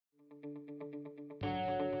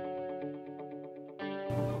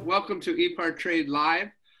welcome to EPARTRADE Live.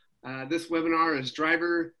 This webinar is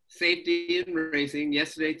Driver Safety in Racing,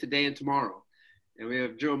 Yesterday, Today, and Tomorrow. And we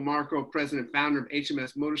have Joe Marko, President and Founder of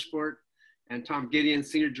HMS Motorsport, and Tom Gideon,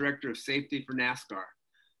 Senior Director of Safety for NASCAR.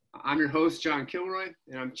 I'm your host, John Kilroy,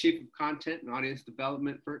 and I'm Chief of Content and Audience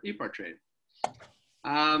Development for EPARTRADE.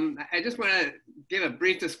 I just want to give a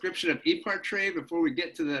brief description of EPARTRADE before we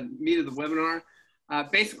get to the meat of the webinar.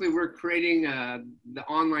 Basically, we're creating the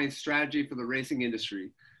online strategy for the racing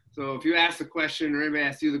industry. So if you ask the question or anybody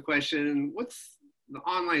asks you the question, what's the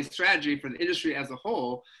online strategy for the industry as a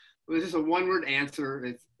whole? Well, it's just a one-word answer,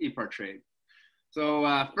 it's EPARTRADE.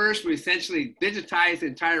 So first, we essentially digitize the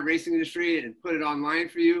entire racing industry and put it online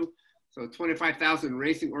for you. So 25,000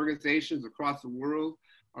 racing organizations across the world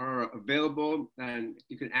are available and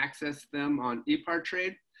you can access them on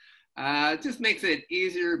EPARTRADE. It just makes it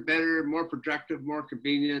easier, better, more productive, more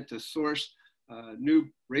convenient to source new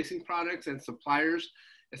racing products and suppliers.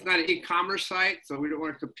 It's not an e-commerce site, so we don't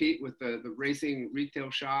want to compete with the racing retail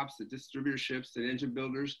shops, the distributorships, and engine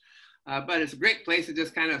builders. But it's a great place to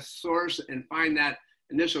just kind of source and find that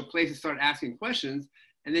initial place to start asking questions.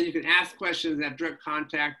 And then you can ask questions and have direct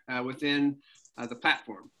contact within the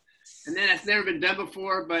platform. And then that's never been done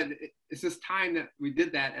before, but it's just time that we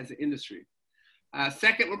did that as an industry.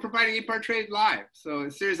 Second, we're providing EPARTRADE Live. So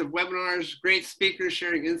a series of webinars, great speakers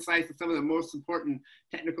sharing insights on some of the most important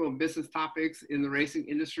technical and business topics in the racing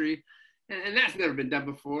industry. And that's never been done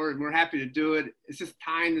before, and we're happy to do it. It's just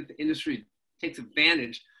time that the industry takes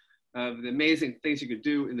advantage of the amazing things you could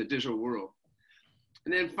do in the digital world.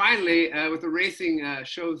 And then finally, with the racing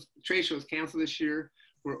trade shows canceled this year,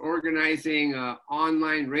 we're organizing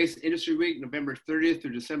online Race Industry Week, November 30th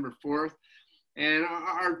through December 4th. And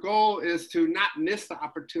our goal is to not miss the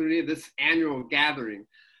opportunity of this annual gathering.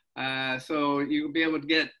 So you'll be able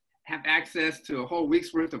to have access to a whole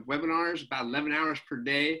week's worth of webinars, about 11 hours per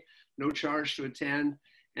day, no charge to attend.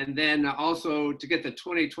 And then also to get the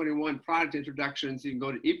 2021 product introductions, you can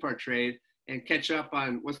go to EPARTRADE and catch up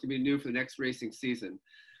on what's going to be new for the next racing season.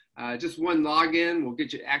 Just one login will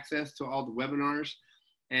get you access to all the webinars.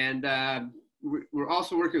 And we're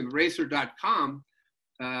also working with racer.com.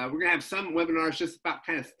 We're going to have some webinars just about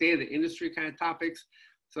kind of state of the industry kind of topics.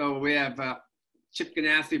 So we have Chip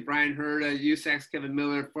Ganassi, Brian Herta, USAC's Kevin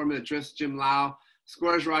Miller, Formula Drift's Jim Lau,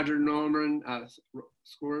 Scores Roger Norman,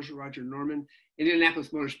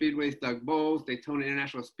 Indianapolis Motor Speedway's Doug Bowles, Daytona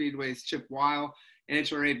International Speedway's Chip Weil,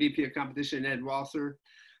 NHRA VP of Competition Ed Walser,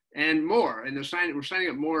 and more. And we're signing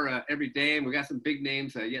up more every day, and we got some big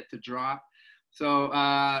names yet to drop. So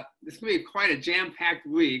it's going to be quite a jam-packed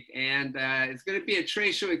week, and it's going to be a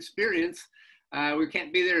trade show experience. We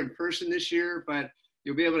can't be there in person this year, but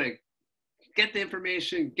you'll be able to get the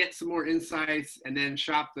information, get some more insights, and then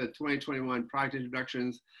shop the 2021 product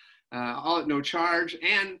introductions, all at no charge.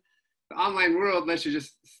 And the online world lets you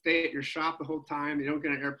just stay at your shop the whole time. You don't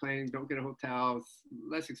get an airplane, don't get a hotel. It's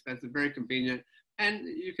less expensive, very convenient, and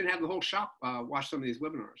you can have the whole shop watch some of these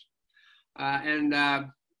webinars.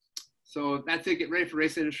 So that's it. Get ready for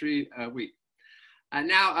Race Industry Week.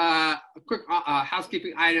 Now, a quick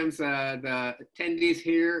housekeeping items. The attendees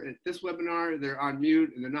here at this webinar, they're on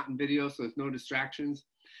mute and they're not in video, so there's no distractions.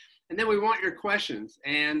 And then we want your questions.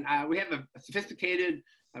 And we have a sophisticated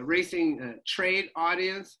racing trade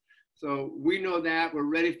audience. So we know that we're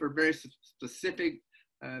ready for very specific,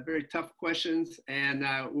 very tough questions, and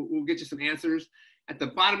we'll get you some answers. At the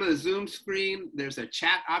bottom of the Zoom screen, there's a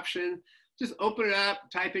chat option. Just open it up,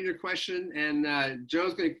 type in your question, and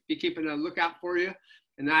Joe's going to be keeping a lookout for you,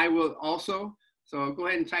 and I will also. So go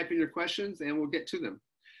ahead and type in your questions, and we'll get to them.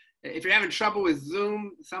 If you're having trouble with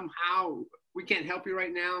Zoom somehow, we can't help you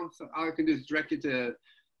right now, so all I can do is direct you to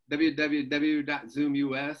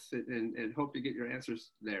www.zoom.us and hope you get your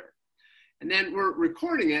answers there. And then we're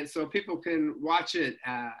recording it so people can watch it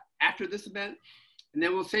after this event, and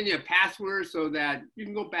then we'll send you a password so that you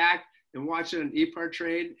can go back and watch it on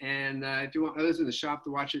EPARTRADE. And if you want others in the shop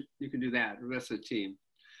to watch it, you can do that, the rest of the team.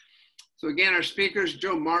 So again, our speakers,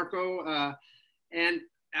 Joe Marko, and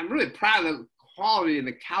I'm really proud of the quality and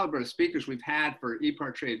the caliber of speakers we've had for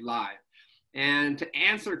EPARTRADE Live. And to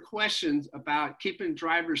answer questions about keeping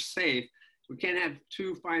drivers safe, we can't have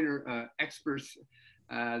two finer experts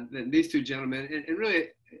than these two gentlemen. And really,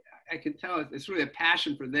 I can tell it's really a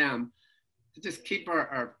passion for them to just keep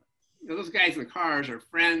our those guys in the cars are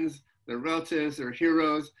friends, they're relatives, they're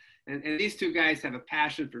heroes, and these two guys have a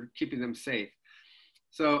passion for keeping them safe.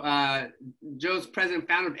 So Joe's president and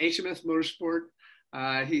founder of HMS Motorsport.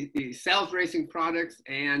 He sells racing products,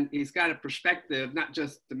 and he's got a perspective, not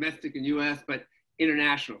just domestic and US, but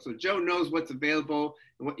international. So Joe knows what's available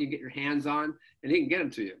and what you can get your hands on, and he can get them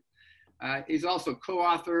to you. He's also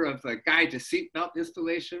co-author of the Guide to Seatbelt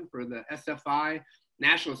Installation for the SFI,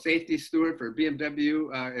 National Safety Steward for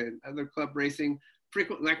BMW and other club racing,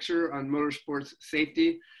 frequent lecturer on motorsports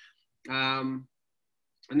safety.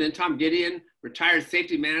 And then Tom Gideon, retired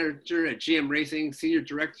safety manager at GM Racing, senior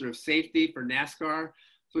director of safety for NASCAR.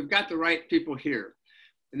 So we've got the right people here.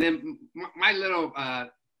 And then my little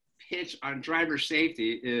pitch on driver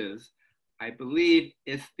safety is, I believe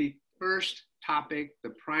it's the first topic,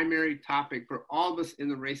 the primary topic for all of us in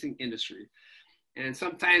the racing industry. And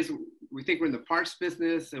sometimes we think we're in the parts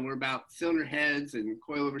business and we're about cylinder heads and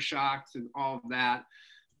coilover shocks and all of that.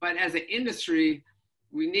 But as an industry,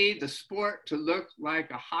 we need the sport to look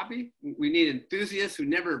like a hobby. We need enthusiasts who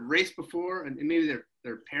never raced before, and maybe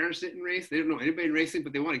their parents didn't race. They don't know anybody in racing,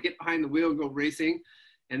 but they want to get behind the wheel and go racing.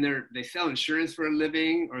 And they sell insurance for a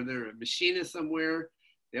living, or they're a machinist somewhere.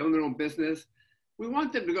 They own their own business. We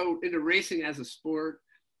want them to go into racing as a sport.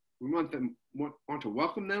 We want to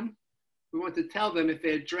welcome them. We want to tell them if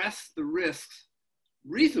they address the risks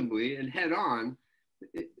reasonably and head on,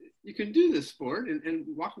 you can do this sport and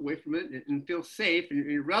walk away from it and feel safe, and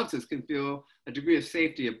your relatives can feel a degree of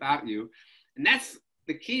safety about you. And that's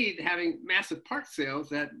the key to having massive part sales,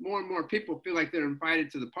 that more and more people feel like they're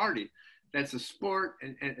invited to the party. That's a sport,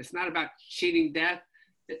 and it's not about cheating death.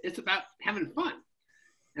 It's about having fun.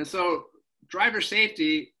 And so driver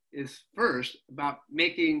safety is first about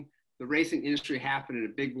making the racing industry happen in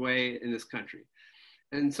a big way in this country.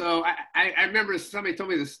 And so I remember somebody told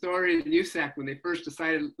me the story in USAC when they first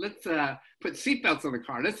decided, let's put seatbelts on the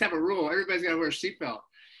car. Let's have a rule. Everybody's got to wear a seatbelt.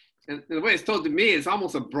 And the way it's told to me is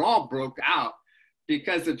almost a brawl broke out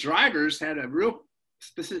because the drivers had a real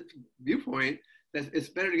specific viewpoint that it's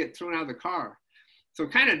better to get thrown out of the car. So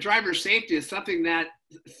kind of driver safety is something that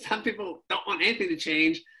some people don't want anything to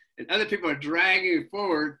change, and other people are dragging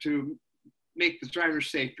forward to make the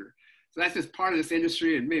drivers safer. So that's just part of this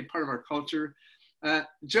industry and maybe part of our culture.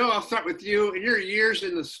 Joe, I'll start with you. In your years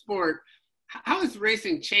in the sport, how has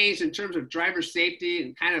racing changed in terms of driver safety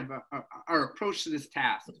and kind of our approach to this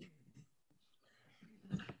task?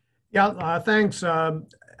 Yeah, thanks.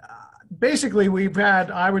 Basically, we've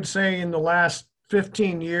had, I would say in the last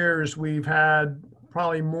 15 years, we've had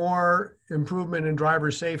probably more improvement in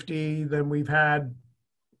driver safety than we've had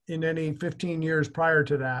in any 15 years prior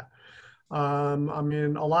to that. I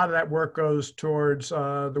mean, a lot of that work goes towards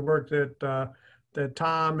the work that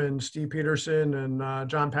Tom and Steve Peterson and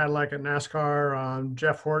John Padalecki at NASCAR,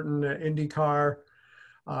 Jeff Horton at IndyCar,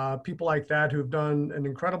 people like that who've done an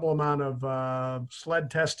incredible amount of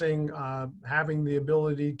sled testing, having the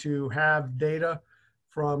ability to have data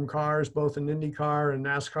from cars, both in IndyCar and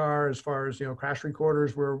NASCAR, as far as, crash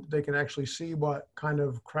recorders where they can actually see what kind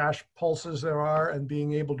of crash pulses there are and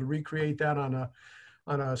being able to recreate that on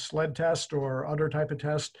a sled test or other type of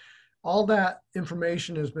test. All that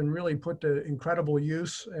information has been really put to incredible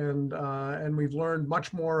use, and we've learned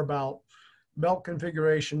much more about belt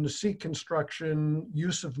configuration, seat construction,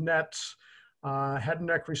 use of nets, head and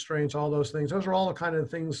neck restraints, all those things. Those are all the kind of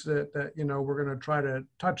things that we're going to try to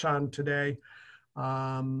touch on today.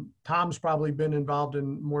 Tom's probably been involved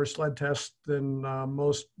in more sled tests than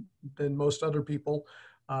most other people,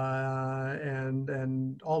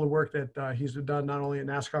 and all the work that he's done not only at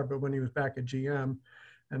NASCAR but when he was back at GM.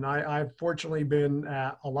 And I've fortunately been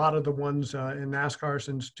at a lot of the ones in NASCAR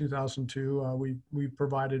since 2002. We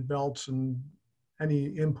provided belts and any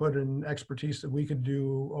input and expertise that we could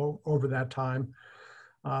do over that time.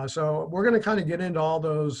 So we're going to kind of get into all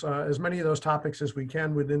those, as many of those topics as we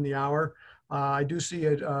can within the hour. I do see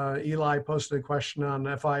Eli posted a question on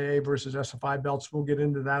FIA versus SFI belts. We'll get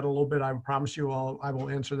into that a little bit. I promise you I will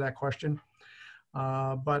answer that question.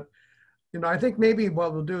 But I think maybe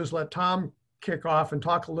what we'll do is let Tom kick off and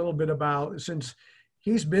talk a little bit about, since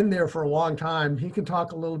he's been there for a long time, he can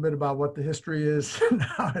talk a little bit about what the history is and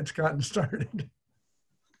how it's gotten started.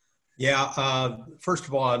 Yeah, first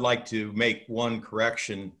of all, I'd like to make one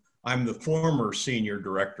correction. I'm the former senior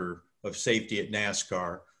director of safety at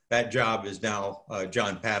NASCAR. That job is now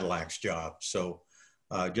John Padalecki's job. So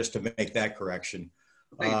just to make that correction.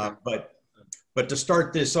 But to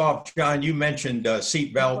start this off, John, you mentioned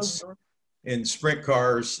seat belts in sprint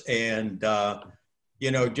cars, and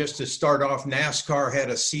just to start off, NASCAR had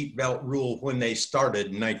a seatbelt rule when they started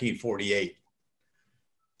in 1948.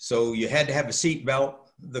 So you had to have a seatbelt.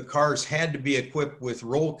 The cars had to be equipped with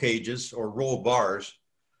roll cages or roll bars,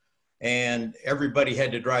 and everybody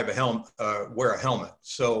had to drive wear a helmet.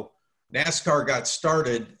 So NASCAR got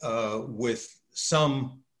started with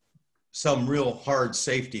some real hard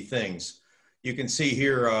safety things. You can see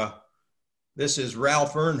here, this is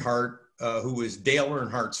Ralph Earnhardt, who was Dale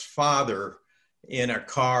Earnhardt's father, in a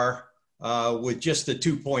car with just the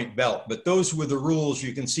 2-point belt. But those were the rules.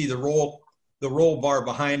 You can see the roll bar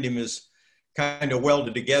behind him is kind of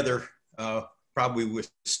welded together, probably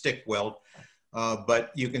with stick weld.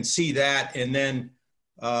 But you can see that, and then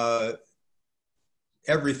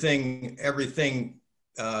everything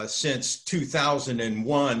since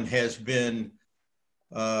 2001 has been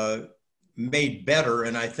made better.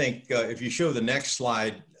 And I think if you show the next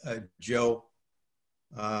slide, Joe,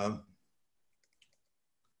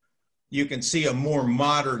 you can see a more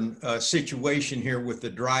modern situation here with the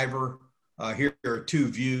driver. Here are two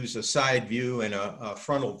views, a side view and a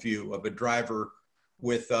frontal view of a driver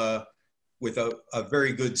with a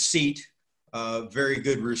very good seat, very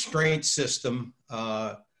good restraint system.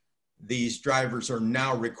 These drivers are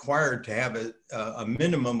now required to have a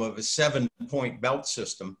minimum of a 7-point belt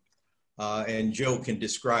system, and Joe can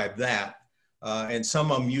describe that. And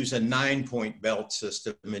some of them use a 9-point belt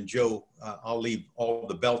system, and Joe, I'll leave all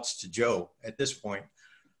the belts to Joe at this point.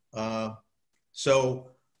 So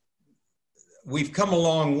we've come a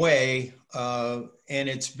long way, and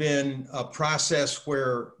it's been a process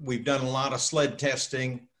where we've done a lot of sled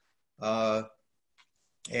testing,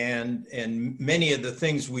 and many of the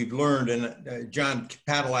things we've learned, and John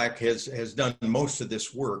Padalak has done most of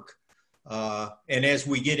this work. And as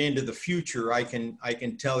we get into the future, I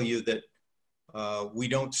can tell you that we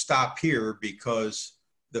don't stop here, because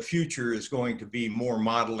the future is going to be more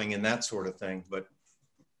modeling and that sort of thing. But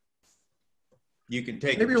you can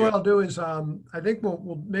take maybe what I'll do is I think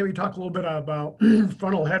we'll maybe talk a little bit about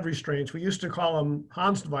frontal head restraints. We used to call them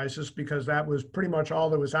Hans devices because that was pretty much all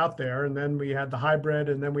that was out there. And then we had the hybrid,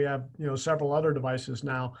 and then we have, you know, several other devices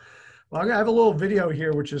now. Well, I have a little video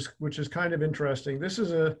here, which is kind of interesting. This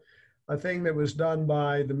is a thing that was done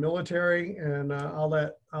by the military, and I'll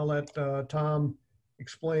let Tom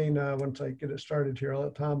explain once I get it started here. I'll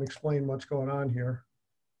let Tom explain what's going on here.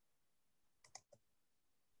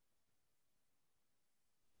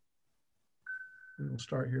 We'll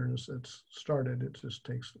start here, and it's started. It just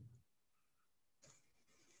takes.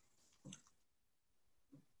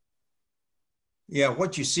 Yeah,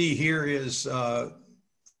 what you see here is a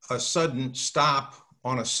sudden stop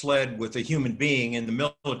on a sled with a human being. And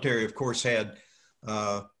the military, of course, had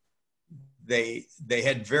they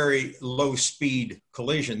had very low speed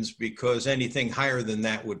collisions, because anything higher than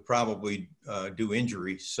that would probably do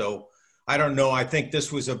injury. So I don't know. I think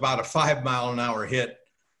this was about a 5-mile-an-hour hit.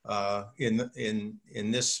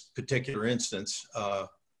 In this particular instance,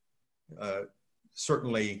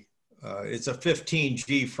 certainly it's a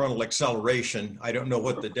 15G frontal acceleration. I don't know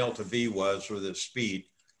what the delta V was or the speed,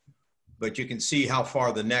 but you can see how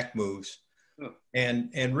far the neck moves.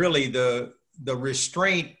 And really the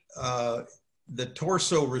restraint, the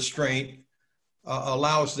torso restraint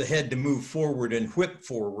allows the head to move forward and whip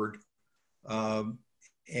forward.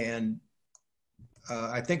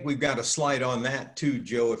 I think we've got a slide on that too,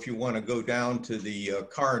 Joe, if you want to go down to the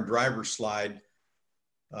car and driver slide.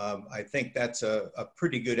 I think that's a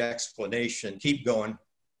pretty good explanation. Keep going.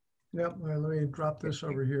 Yep, let me drop this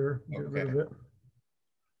over here, get rid of it.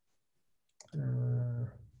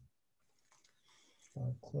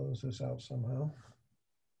 I'll close this out somehow.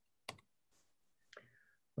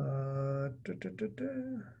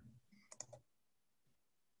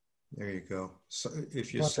 There you go. So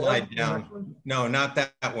if you slide down, no, not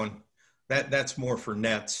that one. That's more for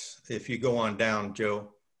nets. If you go on down,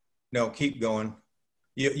 Joe. No, keep going.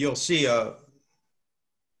 You'll see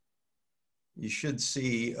you should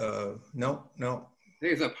see no. I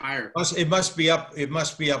think it's up higher. It must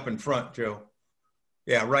be up in front, Joe.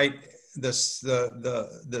 Yeah, right. The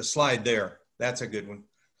slide there. That's a good one.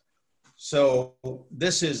 So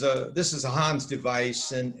this is a Hans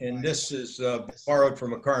device, and this is borrowed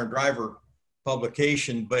from a car and driver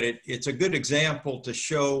publication, but it's a good example to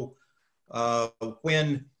show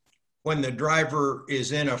when the driver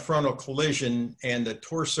is in a frontal collision and the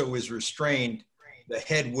torso is restrained, the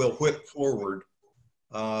head will whip forward.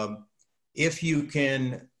 If you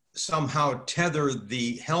can somehow tether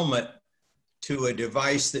the helmet to a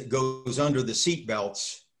device that goes under the seat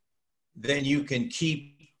belts, then you can keep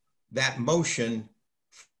that motion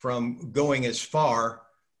from going as far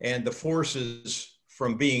and the forces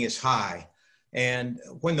from being as high. And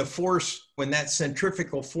when that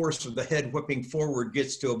centrifugal force of the head whipping forward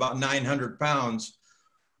gets to about 900 pounds,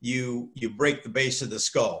 you break the base of the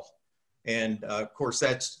skull. And of course,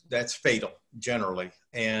 that's fatal generally.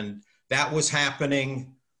 And that was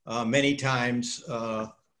happening many times.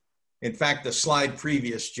 In fact, the slide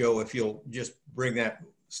previous, Joe, if you'll just bring that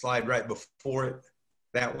slide right before it,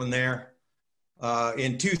 that one there.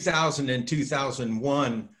 In 2000 and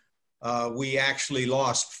 2001, we actually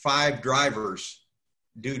lost 5 drivers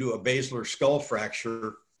due to a basilar skull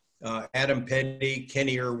fracture. Adam Petty,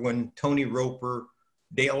 Kenny Irwin, Tony Roper,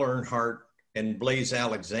 Dale Earnhardt, and Blaze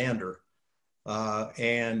Alexander.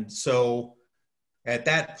 And so at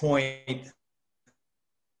that point,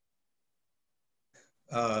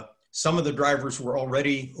 some of the drivers were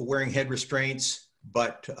already wearing head restraints,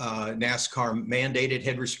 but NASCAR mandated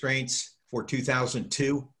head restraints for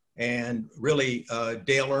 2002. And really,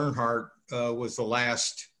 Dale Earnhardt was the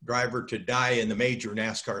last driver to die in the major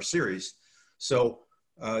NASCAR series. So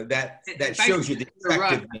that shows you the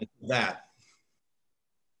effectiveness of that.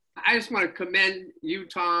 I just want to commend you,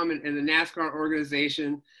 Tom, and the NASCAR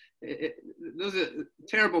organization. There was a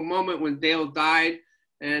terrible moment when Dale died,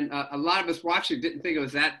 and a lot of us watching didn't think it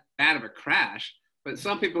was that bad of a crash. But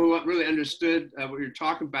some people who really understood what you're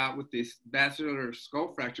talking about with these basilar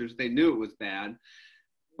skull fractures, they knew it was bad.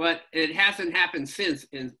 But it hasn't happened since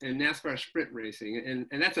in NASCAR sprint racing,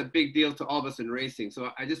 and that's a big deal to all of us in racing.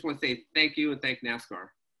 So I just want to say thank you and thank NASCAR.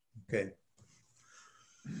 Okay.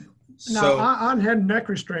 Now, on head and neck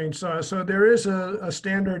restraints, so there is a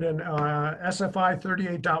standard in SFI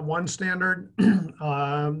 38.1 standard.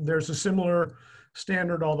 There's a similar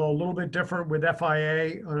standard, although a little bit different with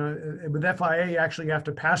FIA. With FIA, you actually have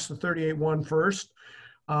to pass the 38.1 first.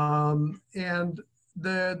 And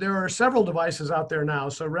there are several devices out there now.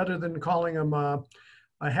 So rather than calling them a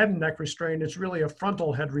head and neck restraint, it's really a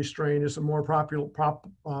frontal head restraint is a more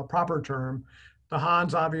proper term. The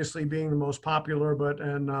Hans obviously being the most popular,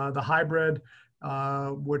 and the hybrid,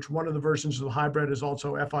 which one of the versions of the hybrid is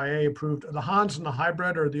also FIA approved. The Hans and the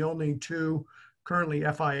hybrid are the only two currently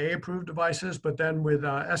FIA approved devices, but then with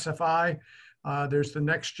SFI, there's the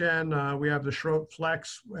next gen, we have the Schroet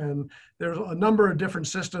Flex, and there's a number of different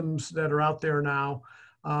systems that are out there now.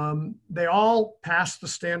 They all pass the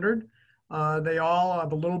standard. They all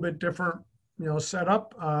have a little bit different,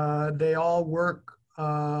 setup. They all work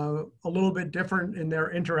a little bit different in their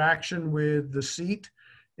interaction with the seat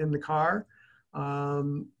in the car.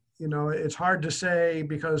 It's hard to say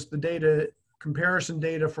because the comparison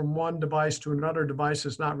data from one device to another device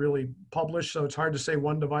is not really published. So it's hard to say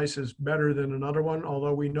one device is better than another one,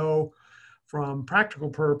 although we know from practical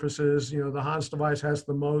purposes, the Hans device has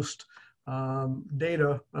the most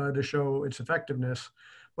data to show its effectiveness.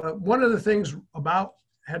 But one of the things about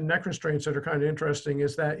head and neck restraints that are kind of interesting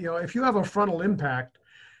is that, if you have a frontal impact,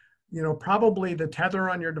 probably the tether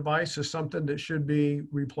on your device is something that should be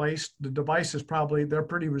replaced. The device is they're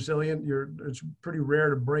pretty resilient. It's pretty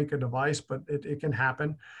rare to break a device, but it can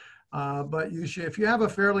happen. But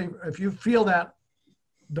if you feel that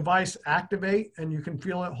device activate and you can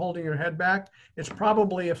feel it holding your head back, it's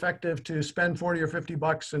probably effective to spend 40 or 50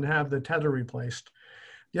 bucks and have the tether replaced.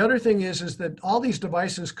 The other thing is that all these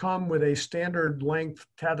devices come with a standard length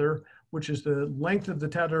tether, which is the length of the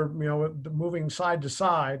tether, moving side to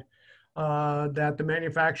side, that the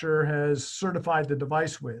manufacturer has certified the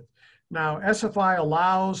device with. Now, SFI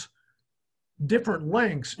allows different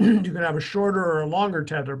lengths. You can have a shorter or a longer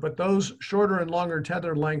tether, but those shorter and longer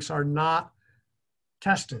tether lengths are not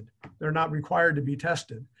tested. They're not required to be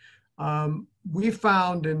tested. We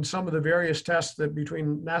found in some of the various tests that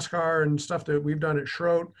between NASCAR and stuff that we've done at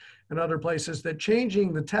Schroet and other places that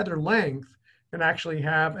changing the tether length can actually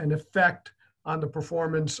have an effect on the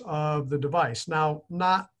performance of the device. Now,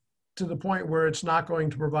 not to the point where it's not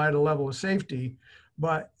going to provide a level of safety,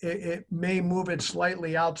 but it may move it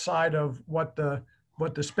slightly outside of what the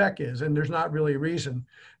spec is, and there's not really a reason.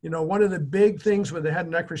 One of the big things with the head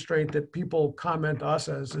and neck restraint that people comment to us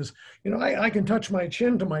as is, I can touch my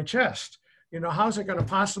chin to my chest. How's it going to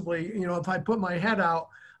possibly, if I put my head out,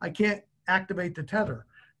 I can't activate the tether.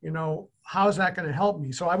 How's that going to help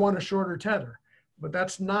me? So I want a shorter tether, but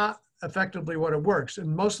that's not effectively what it works.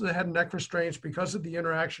 And most of the head and neck restraints, because of the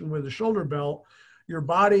interaction with the shoulder belt, your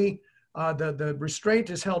body, the restraint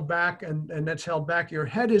is held back and that's held back. Your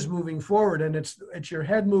head is moving forward, and it's your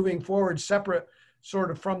head moving forward separate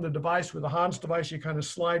sort of from the device. With the Hans device, you kind of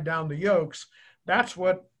slide down the yokes. That's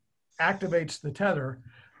what activates the tether.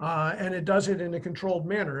 And it does it in a controlled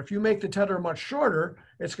manner. If you make the tether much shorter,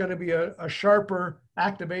 it's going to be a sharper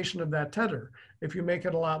activation of that tether. If you make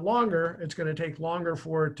it a lot longer, it's going to take longer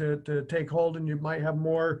for it to take hold, and you might have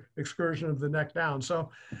more excursion of the neck down. So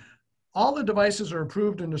all the devices are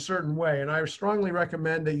approved in a certain way, and I strongly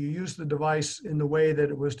recommend that you use the device in the way that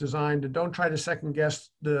it was designed, and don't try to second guess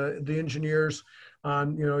the engineers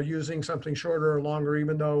on using something shorter or longer.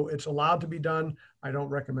 Even though it's allowed to be done, I don't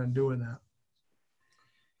recommend doing that.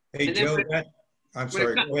 Hey, Joe, I'm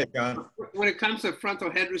sorry, go ahead, John. When it comes to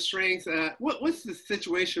frontal head restraints, what's the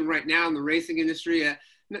situation right now in the racing industry?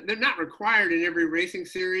 They're not required in every racing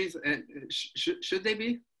series. Should they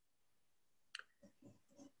be?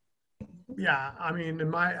 Yeah, I mean,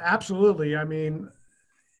 absolutely. I mean,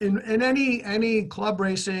 in any club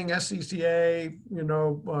racing, SCCA,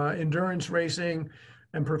 endurance racing,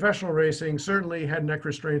 and professional racing, certainly head and neck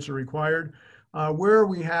restraints are required. Where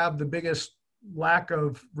we have the biggest lack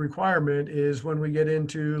of requirement is when we get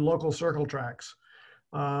into local circle tracks,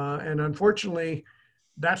 and unfortunately,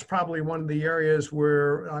 that's probably one of the areas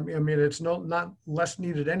where I mean it's not less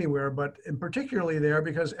needed anywhere, but in particularly there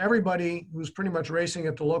because everybody who's pretty much racing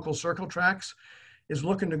at the local circle tracks is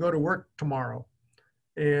looking to go to work tomorrow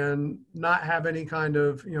and not have any kind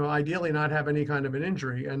of, ideally not have any kind of an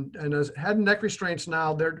injury. And as head and neck restraints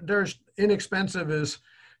now, there's inexpensive as,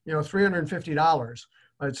 $350.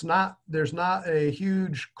 There's not a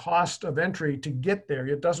huge cost of entry to get there.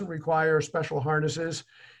 It doesn't require special harnesses.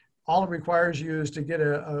 All it requires you is to get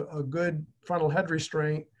a good frontal head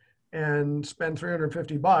restraint and spend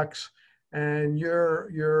 $350 and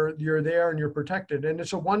you're there and you're protected. And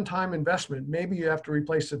it's a one-time investment. Maybe you have to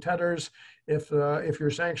replace the tethers. If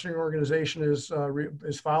your sanctioning organization is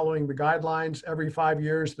following the guidelines, every 5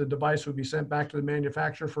 years, the device would be sent back to the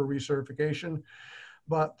manufacturer for recertification.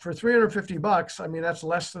 But for $350, I mean, that's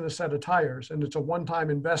less than a set of tires, and it's a one-time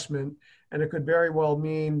investment. And it could very well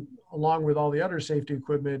mean, along with all the other safety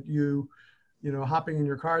equipment, hopping in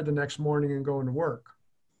your car the next morning and going to work.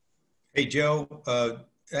 Hey, Joe,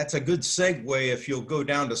 that's a good segue if you'll go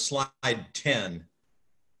down to slide 10.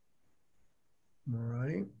 All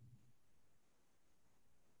right.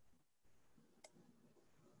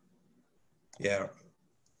 Yeah.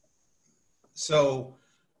 So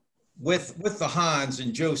with the Hans,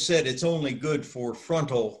 and Joe said it's only good for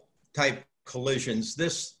frontal type collisions.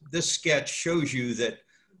 This sketch shows you that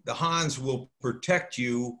the Hans will protect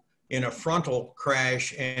you in a frontal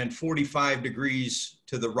crash and 45 degrees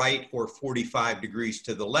to the right or 45 degrees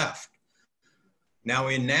to the left. Now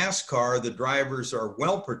in NASCAR, the drivers are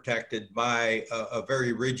well protected by a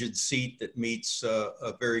very rigid seat that meets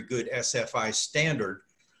a very good SFI standard.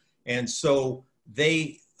 And so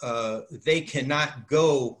they cannot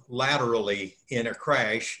go laterally in a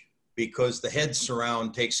crash because the head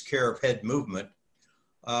surround takes care of head movement.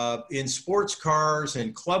 In sports cars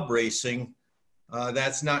and club racing,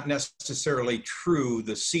 that's not necessarily true.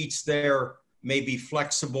 The seats there may be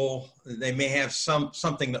flexible. They may have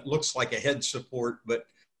something that looks like a head support, but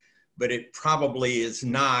it probably is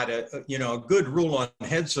not. A good rule on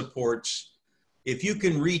head supports, if you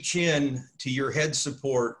can reach in to your head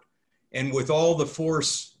support and with all the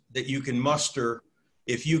force that you can muster,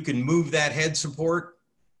 if you can move that head support,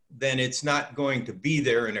 then it's not going to be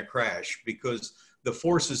there in a crash because the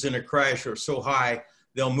forces in a crash are so high,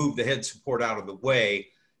 they'll move the head support out of the way.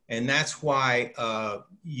 And that's why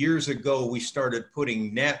years ago, we started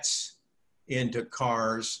putting nets into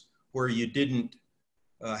cars where you didn't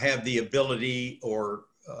have the ability or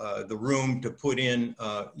the room to put in,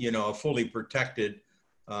 a fully protected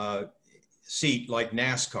seat like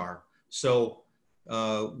NASCAR. So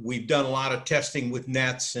we've done a lot of testing with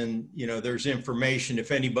nets and, there's information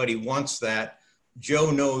if anybody wants that.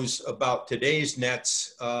 Joe knows about today's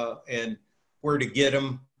nets and where to get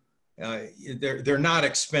them. They're not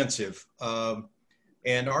expensive.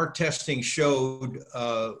 And our testing showed,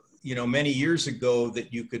 many years ago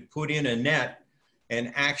that you could put in a net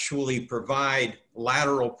and actually provide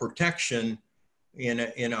lateral protection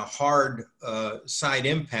in a hard side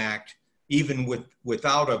impact, even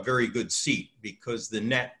without a very good seat, because the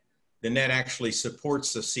net actually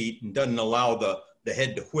supports the seat and doesn't allow the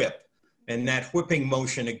head to whip. And that whipping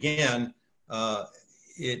motion, again,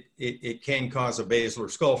 it can cause a basilar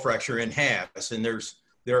skull fracture and has, and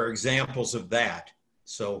there are examples of that.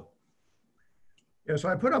 So. Yeah, so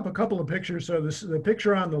I put up a couple of pictures. So the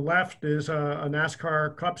picture on the left is a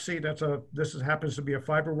NASCAR Cup seat. Happens to be a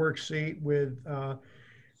Fiberworks seat with,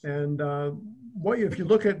 if you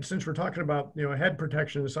look at, since we're talking about, head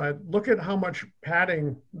protection aside, look at how much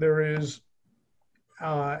padding there is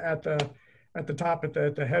at the top at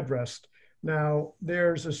the headrest. Now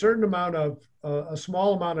there's a certain amount of, a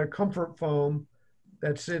small amount of comfort foam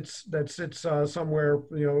that sits somewhere,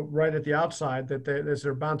 right at the outside as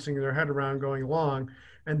they're bouncing their head around going along.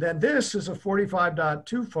 And then this is a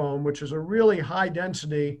 45.2 foam, which is a really high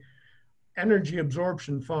density energy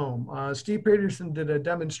absorption foam. Steve Peterson did a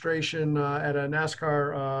demonstration at a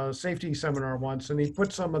NASCAR safety seminar once, and he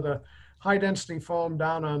put some of the high density foam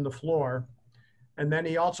down on the floor. And then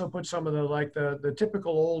he also put some of the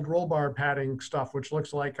typical old roll bar padding stuff, which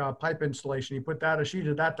looks like pipe insulation. He put a sheet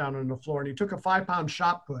of that down on the floor, and he took a 5-pound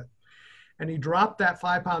shot put, and he dropped that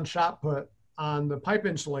 5-pound shot put on the pipe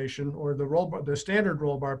insulation or the standard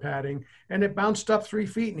roll bar padding, and it bounced up 3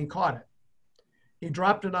 feet, and he caught it. he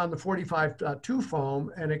dropped it on the 45.2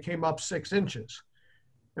 foam and it came up 6 inches.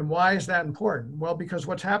 And why is that important? Well, because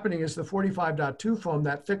what's happening is the 45.2 foam,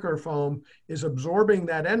 that thicker foam, is absorbing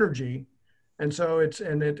that energy. And so it's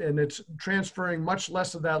transferring much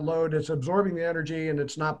less of that load. It's absorbing the energy and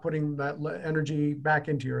it's not putting that energy back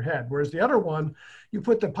into your head. Whereas the other one, you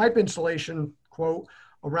put the pipe insulation, quote,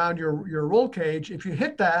 around your roll cage. If you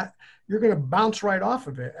hit that, you're going to bounce right off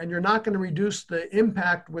of it and you're not going to reduce the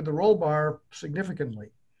impact with the roll bar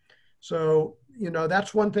significantly. So, you know,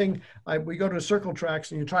 that's one thing. We go to circle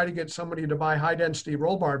tracks and you try to get somebody to buy high density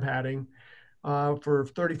roll bar padding for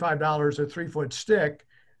 $35 a 3-foot stick.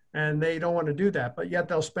 And they don't want to do that, but yet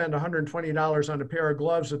they'll spend $120 on a pair of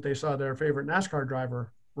gloves that they saw their favorite NASCAR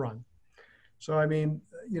driver run. So, I mean,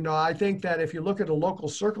 you know, I think that if you look at a local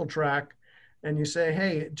circle track and you say,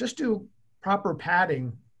 hey, just do proper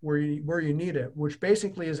padding where you need it, which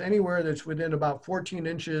basically is anywhere that's within about 14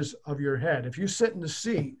 inches of your head. If you sit in the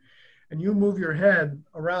seat and you move your head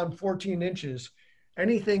around 14 inches,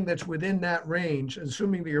 anything that's within that range,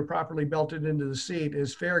 assuming that you're properly belted into the seat,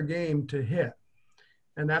 is fair game to hit.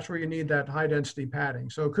 And that's where you need that high density padding.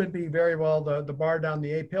 So it could be very well the bar down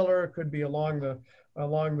the A-pillar, it could be along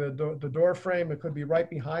the door frame, it could be right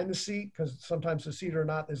behind the seat, because sometimes the seat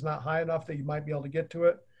is not high enough that you might be able to get to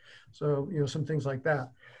it. So, you know, some things like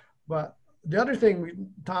that. But the other thing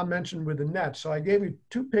Tom mentioned with the nets, so I gave you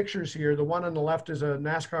 2 pictures here. The one on the left is a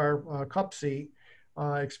NASCAR Cup seat,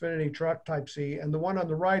 Xfinity truck type seat, and the one on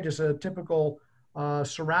the right is a typical head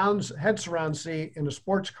surround seat in a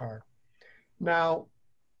sports car. Now,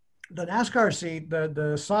 the NASCAR seat,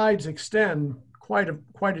 the sides extend quite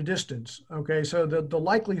a distance. Okay, so the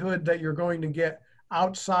likelihood that you're going to get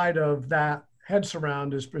outside of that head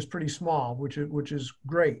surround is pretty small, which is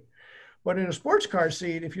great. But in a sports car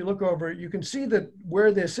seat, if you look over, you can see that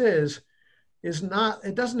where this is not,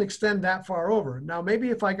 it doesn't extend that far over. Now, maybe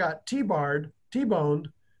if I got T-boned,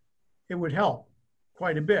 it would help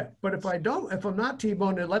quite a bit. But if I'm not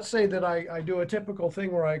T-boned, let's say that I do a typical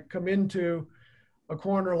thing where I come into a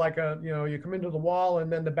corner, like you come into the wall and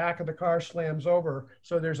then the back of the car slams over.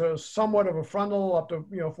 So there's a somewhat of a frontal up to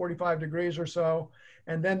 45 degrees or so.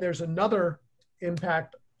 And then there's another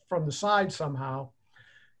impact from the side somehow.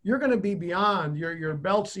 You're going to be beyond your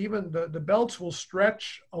belts. Even the belts will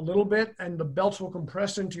stretch a little bit and the belts will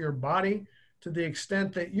compress into your body to the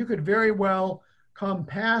extent that you could very well come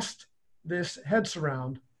past this head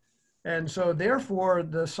surround. And so therefore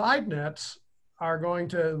the side nets are going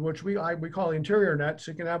to, which we call interior nets.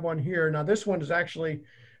 You can have one here. Now this one is actually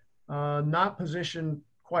not positioned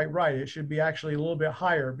quite right. It should be actually a little bit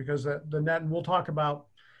higher because the net, and we'll talk about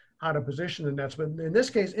how to position the nets. But in this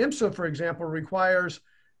case, IMSA, for example, requires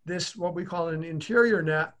this, what we call an interior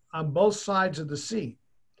net on both sides of the seat.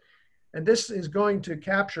 And this is going to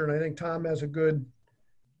capture, and I think Tom has a good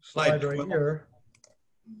slide right here.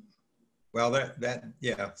 Well,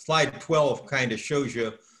 slide 12 kind of shows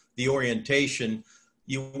you the orientation.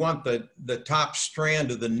 You want the top strand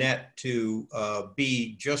of the net to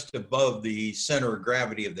be just above the center of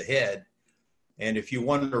gravity of the head. And if you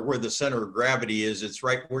wonder where the center of gravity is, it's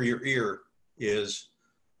right where your ear is.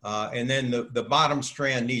 And then the bottom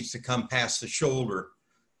strand needs to come past the shoulder.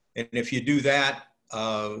 And if you do that,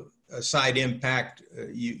 a side impact,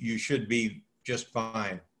 you should be just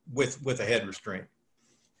fine with a head restraint.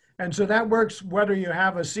 And so that works whether you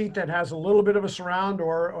have a seat that has a little bit of a surround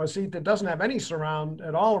or a seat that doesn't have any surround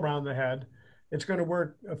at all around the head. It's going to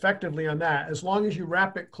work effectively on that, as long as you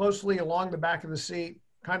wrap it closely along the back of the seat,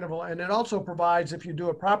 and it also provides, if you do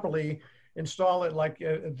it properly, install it like,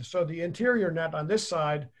 so the interior net on this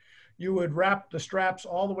side, you would wrap the straps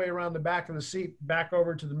all the way around the back of the seat back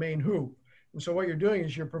over to the main hoop. And so what you're doing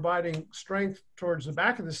is you're providing strength towards the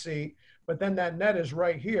back of the seat, but then that net is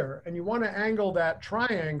right here. And you want to angle that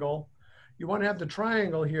triangle. You want to have the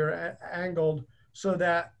triangle here angled so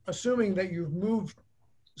that, assuming that you've moved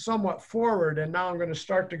somewhat forward and now I'm going to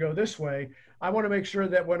start to go this way, I want to make sure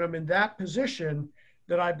that when I'm in that position,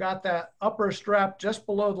 that I've got that upper strap just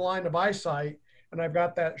below the line of eyesight, and I've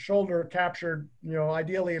got that shoulder captured,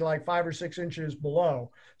 ideally like 5 or 6 inches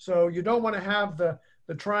below. So you don't want to have the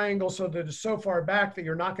triangle so that it's so far back that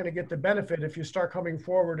you're not going to get the benefit if you start coming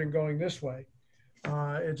forward and going this way.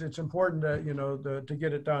 It's important to, to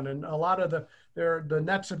get it done. And a lot of the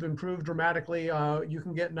nets have improved dramatically. You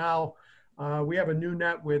can get now, we have a new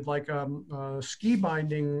net with like a ski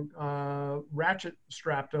binding ratchet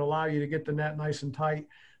strap that allow you to get the net nice and tight.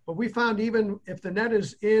 But we found even if the net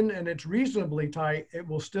is in and it's reasonably tight, it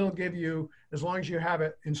will still give you, as long as you have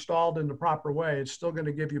it installed in the proper way, it's still going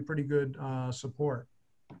to give you pretty good support.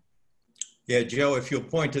 Yeah, Joe, if you'll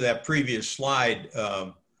point to that previous slide,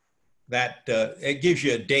 that it gives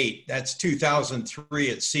you a date. That's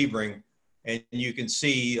 2003 at Sebring. And you can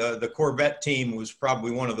see the Corvette team was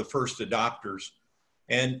probably one of the first adopters.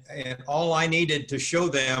 And all I needed to show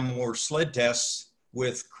them were sled tests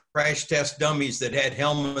with crash test dummies that had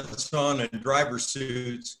helmets on and driver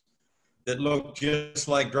suits that looked just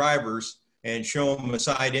like drivers, and show them a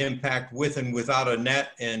side impact with and without a net,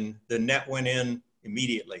 and the net went in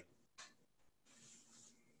immediately.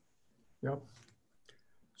 Yep.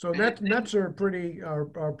 So nets are pretty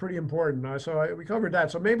important. So we covered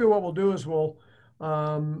that. So maybe what we'll do is we'll,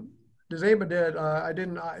 does anybody,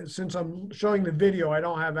 since I'm showing the video, I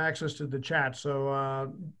don't have access to the chat.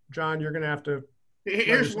 So John, you're going to have to.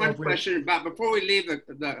 Here's one question about, before we leave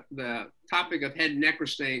the topic of head and neck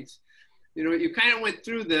restraints. You know, you kind of went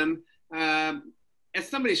through them. As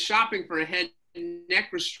somebody's shopping for a head and neck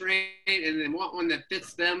restraint and they want one that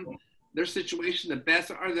fits them, their situation the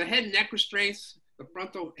best, are the head and neck restraints, the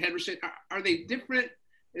frontal head restraint, are they different?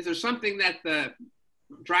 Is there something that the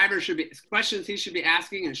driver should be, questions he should be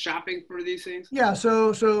asking and shopping for these things? Yeah,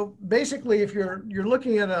 so basically if you're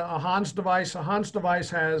looking at a Hans device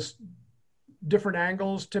has different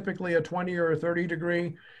angles, typically a 20 or a 30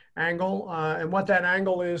 degree angle. And what that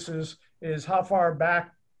angle is how far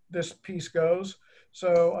back this piece goes.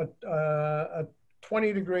 So a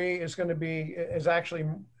 20 degree is actually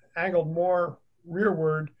angled more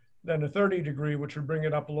rearward than a 30 degree, which would bring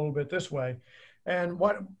it up a little bit this way. And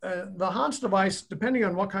what the Hans device, depending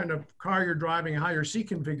on what kind of car you're driving, how your seat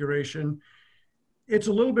configuration, it's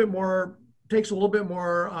a little bit more, takes a little bit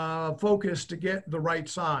more focus to get the right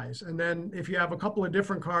size. And then if you have a couple of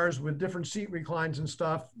different cars with different seat reclines and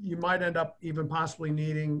stuff, you might end up even possibly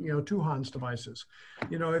needing, you know, 2 Hans devices.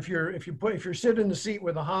 You know, if you're sitting in the seat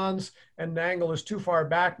with a Hans and the angle is too far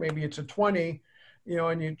back, maybe it's a 20, you know,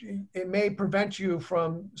 and it may prevent you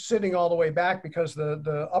from sitting all the way back because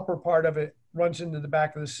the upper part of it runs into the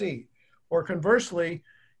back of the seat. Or conversely,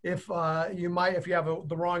 if you have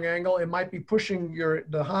the wrong angle, it might be pushing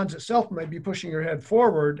the Hans itself might be pushing your head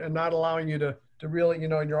forward and not allowing you to really, you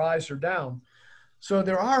know, and your eyes are down. So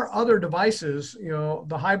there are other devices, you know,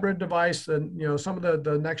 the hybrid device, and, you know, some of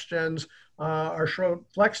the next gens, our Schrodt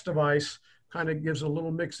Flex device kind of gives a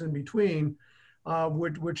little mix in between,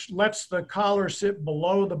 which lets the collar sit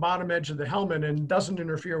below the bottom edge of the helmet and doesn't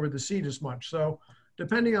interfere with the seat as much. So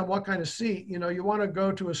depending on what kind of seat, you know, you want to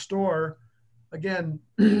go to a store. Again,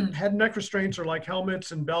 head and neck restraints are like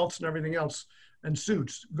helmets and belts and everything else, and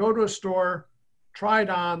suits. Go to a store, try it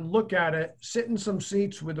on, look at it, sit in some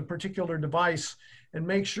seats with a particular device, and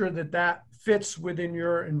make sure that that fits within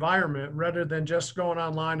your environment rather than just going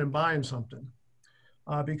online and buying something.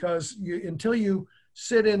 Because until you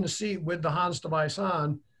sit in the seat with the Hans device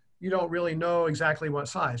on, you don't really know exactly what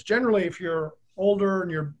size. Generally, if you're older and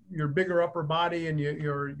you're bigger upper body and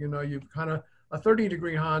you kind of, a 30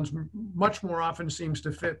 degree Hans much more often seems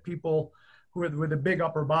to fit people with a big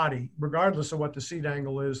upper body, regardless of what the seat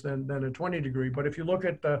angle is, than a 20 degree. But if you look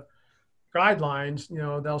at the guidelines, you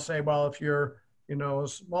know, they'll say, well, if you're, you know, a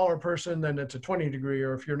smaller person, then it's a 20 degree,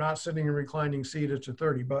 or if you're not sitting in a reclining seat, it's a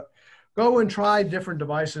 30. But go and try different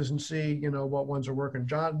devices and see, you know, what ones are working.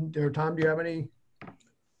 John or Tom, do you have any?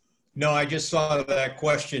 No, I just saw that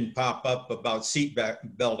question pop up about seat back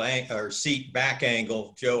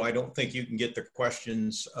angle. Joe, I don't think you can get the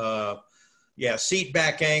questions. Yeah, seat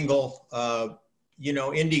back angle. You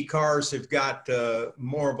know, Indy cars have got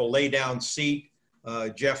more of a lay down seat.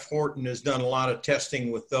 Jeff Horton has done a lot of testing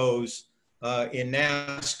with those. In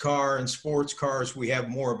NASCAR and sports cars, we have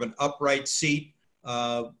more of an upright seat.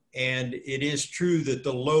 And it is true that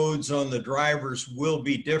the loads on the drivers will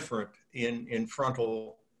be different in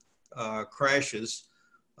frontal crashes.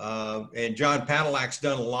 And John Padillac's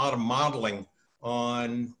done a lot of modeling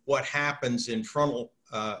on what happens in frontal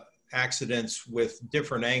accidents with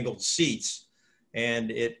different angled seats. And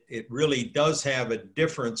it really does have a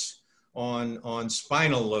difference on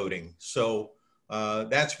spinal loading. So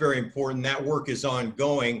that's very important. That work is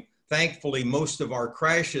ongoing. Thankfully, most of our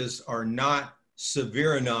crashes are not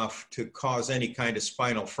severe enough to cause any kind of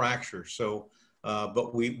spinal fracture. So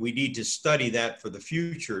but we need to study that for the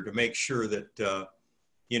future to make sure that,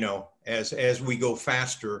 you know, as we go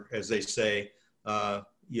faster, as they say,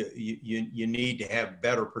 you need to have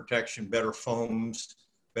better protection, better foams,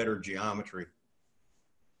 better geometry.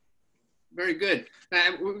 Very good.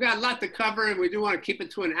 We've got a lot to cover, and we do want to keep it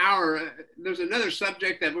to an hour. There's another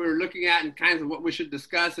subject that we were looking at and kind of what we should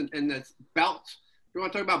discuss, and that's belts. Do you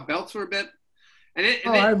want to talk about belts for a bit?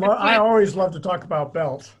 I always love to talk about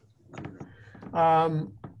belts.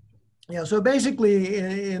 Yeah, so basically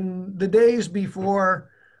in the days before,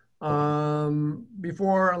 let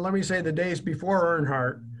me say the days before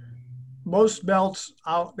Earnhardt, most belts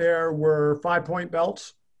out there were 5-point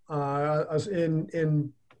belts as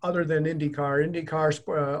in other than IndyCar.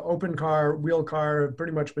 IndyCar, open car, wheel car have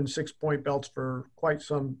pretty much been 6-point belts for quite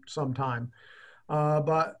some time.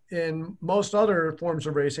 But in most other forms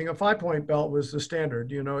of racing, a 5-point belt was the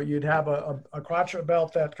standard. You know, you'd have a crotch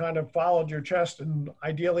belt that kind of followed your chest and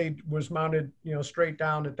ideally was mounted, you know, straight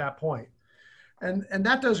down at that point. And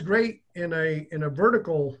that does great in a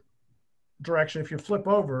vertical direction if you flip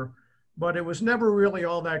over, but it was never really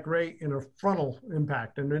all that great in a frontal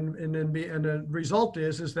impact. And the result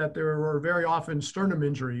is that there were very often sternum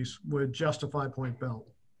injuries with just a 5-point belt.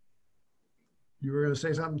 You were going to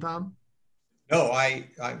say something, Tom? No,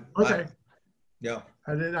 okay. Yeah.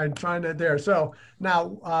 I'm trying to there. So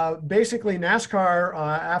now, basically NASCAR,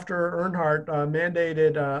 after Earnhardt,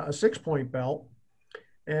 mandated a 6-point belt.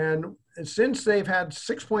 And since they've had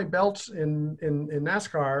 6-point belts in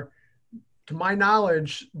NASCAR, to my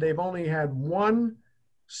knowledge, they've only had one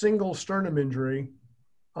single sternum injury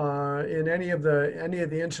in any of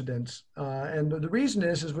the incidents. And the reason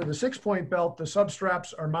is with a 6-point belt, the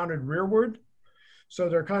substraps are mounted rearward. So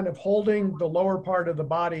they're kind of holding the lower part of the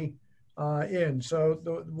body in. So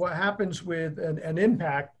what happens with an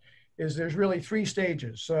impact is there's really 3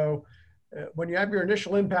 stages. So when you have your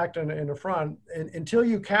initial impact in the front, until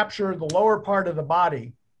you capture the lower part of the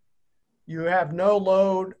body, you have no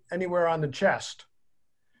load anywhere on the chest.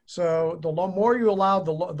 So the more you allow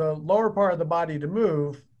the lower part of the body to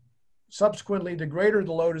move, subsequently, the greater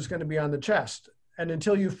the load is going to be on the chest. And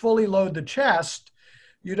until you fully load the chest,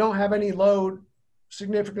 you don't have any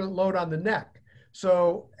significant load on the neck.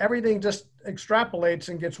 So everything just extrapolates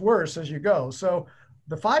and gets worse as you go. So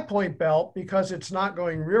the 5-point belt, because it's not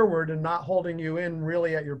going rearward and not holding you in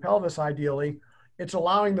really at your pelvis ideally, it's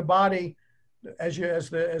allowing the body as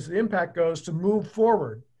the impact goes to move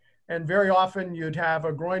forward. And very often you'd have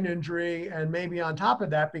a groin injury, and maybe on top of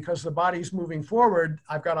that, because the body's moving forward,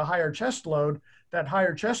 I've got a higher chest load. That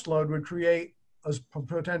higher chest load would create a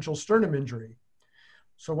potential sternum injury.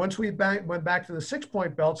 So once we went back to the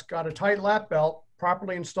 6-point belts, got a tight lap belt,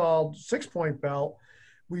 properly installed 6-point belt,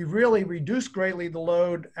 we really reduced greatly the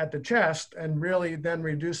load at the chest and really then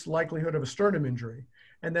reduced the likelihood of a sternum injury.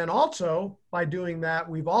 And then also by doing that,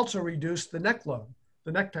 we've also reduced the neck load.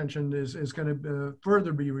 The neck tension is going to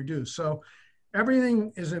further be reduced. So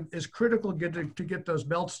everything is critical to get those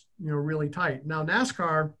belts, you know, really tight. Now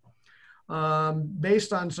NASCAR,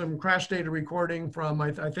 based on some crash data recording from,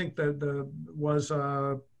 I think was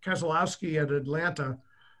Keselowski at Atlanta,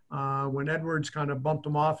 when Edwards kind of bumped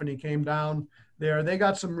him off and he came down there, they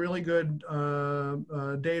got some really good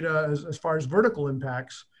data as far as vertical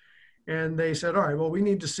impacts. And they said, all right, well, we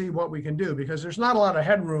need to see what we can do, because there's not a lot of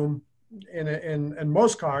headroom in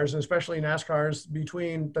most cars, especially NASCARs,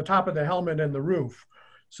 between the top of the helmet and the roof.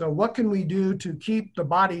 So what can we do to keep the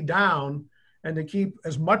body down and to keep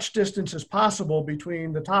as much distance as possible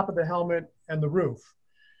between the top of the helmet and the roof?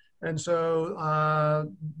 And so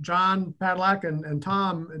John Padlock and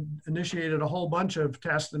Tom initiated a whole bunch of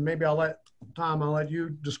tests, and maybe I'll let you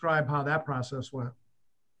describe how that process went.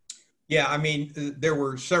 Yeah, I mean, there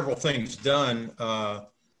were several things done.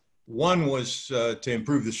 One was to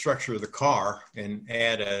improve the structure of the car and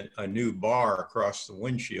add a new bar across the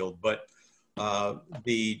windshield. But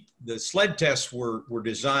the sled tests were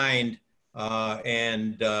designed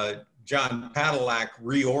and John Padlock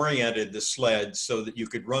reoriented the sled so that you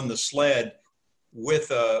could run the sled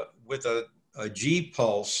with a G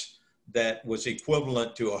pulse that was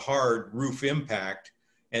equivalent to a hard roof impact,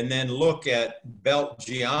 and then look at belt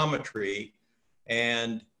geometry.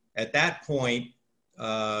 And at that point,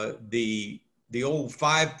 the old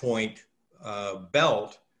 5-point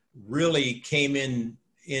belt really came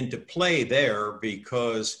into play there,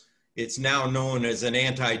 because it's now known as an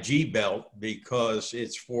anti-G belt because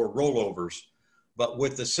it's for rollovers. But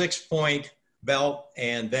with the 6-point belt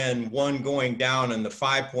and then one going down in the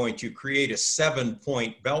 5-point, you create a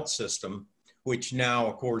 7-point belt system, which now,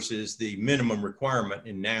 of course, is the minimum requirement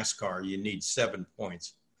in NASCAR. You need 7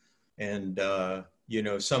 points. And, you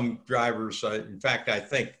know, some drivers, in fact, I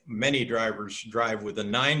think many drivers drive with a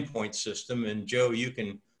 9-point system. And Joe, you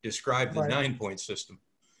can describe the 9-point system.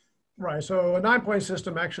 Right. So a 9-point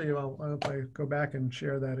system, actually, if I go back and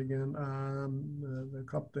share that again, the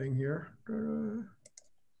cup thing here. And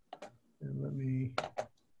let me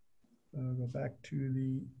go back to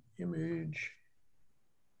the image.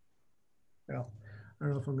 Well, I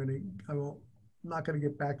don't know if I'm not going to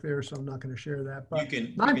get back there, so I'm not going to share that. But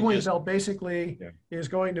 9-point belt basically is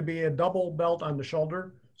going to be a double belt on the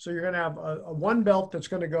shoulder. So you're going to have a one belt that's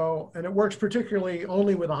going to go, and it works particularly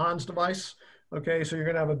only with a Hans device. Okay, so you're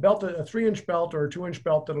going to have a belt, a 3-inch belt or a 2-inch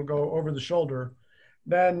belt that'll go over the shoulder.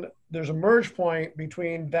 Then there's a merge point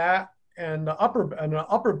between that and the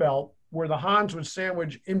upper belt where the Hans would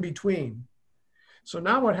sandwich in between. So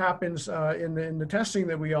now what happens in the testing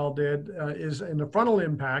that we all did is in the frontal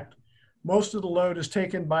impact, most of the load is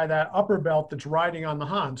taken by that upper belt that's riding on the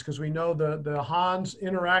Hans, because we know the Hans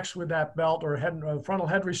interacts with that belt, or frontal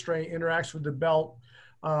head restraint interacts with the belt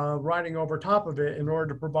riding over top of it in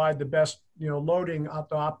order to provide the best, loading,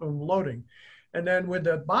 the optimum loading. And then with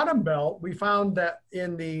the bottom belt, we found that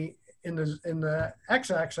in the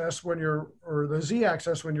x-axis or the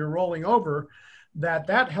z-axis when you're rolling over,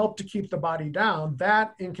 that helped to keep the body down.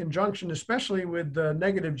 That in conjunction, especially with the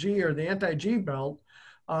negative G or the anti-G belt,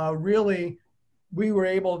 really, we were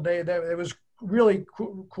able, it was really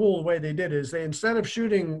cool the way they did is they, instead of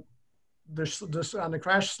shooting this on the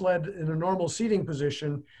crash sled in a normal seating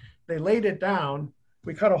position, they laid it down.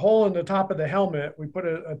 We cut a hole in the top of the helmet. We put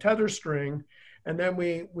a tether string, and then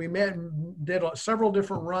we did several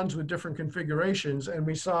different runs with different configurations, and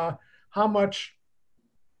we saw how much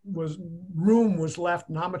room was left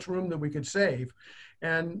and how much room that we could save.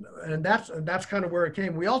 And that's kind of where it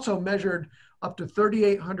came. We also measured up to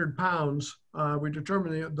 3,800 pounds. We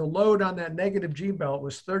determined the load on that negative G belt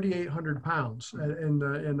was 3,800 pounds in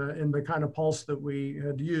the kind of pulse that we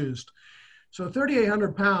had used. So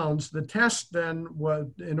 3,800 pounds, the test then was,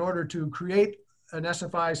 in order to create an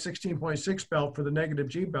SFI 16.6 belt for the negative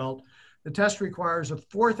G belt, the test requires a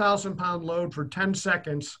 4,000 pound load for 10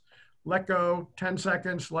 seconds, let go, 10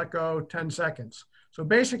 seconds, let go, 10 seconds. So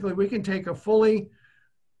basically we can take a fully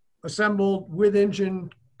assembled with engine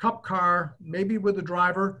cup car, maybe with the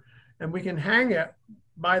driver, and we can hang it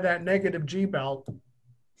by that negative G belt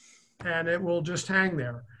and it will just hang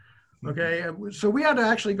there. Okay, so we had to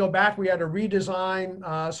actually go back. We had to redesign.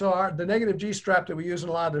 The negative G strap that we use in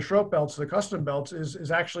a lot of the Schroep belts, the custom belts, is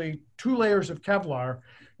actually 2 layers of Kevlar.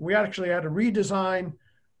 We actually had to redesign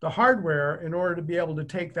the hardware in order to be able to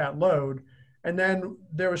take that load. And then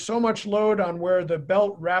there was so much load on where the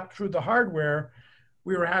belt wrapped through the hardware,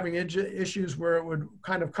 we were having issues where it would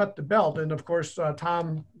kind of cut the belt. And of course,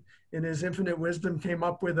 Tom, in his infinite wisdom, came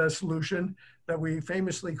up with a solution that we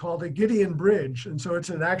famously called a Gideon bridge. And so it's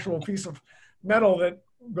an actual piece of metal that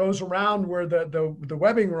goes around where the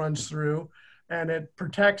webbing runs through, and it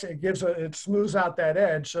protects, it smooths out that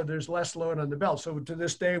edge so there's less load on the belt. So to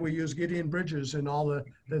this day, we use Gideon bridges in all the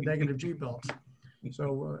negative G belts.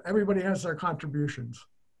 So everybody has their contributions.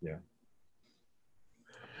 Yeah.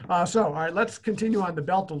 All right, let's continue on the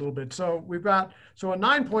belt a little bit. So a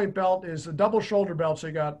 9-point belt is a double shoulder belt. So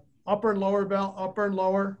you got upper and lower belt, upper and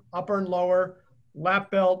lower, upper and lower, lap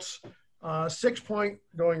belts, 6-point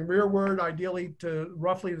going rearward, ideally to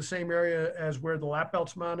roughly the same area as where the lap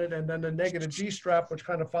belt's mounted, and then the negative G strap, which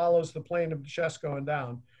kind of follows the plane of the chest going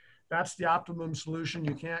down. That's the optimum solution.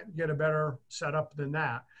 You can't get a better setup than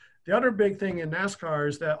that. The other big thing in NASCAR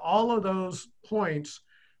is that all of those points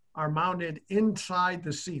are mounted inside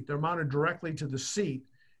the seat. They're mounted directly to the seat,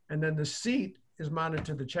 and then the seat is mounted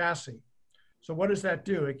to the chassis. So what does that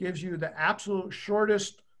do? It gives you the absolute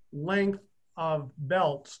shortest length of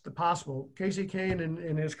belts possible. Casey Kane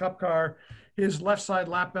in his cup car, his left side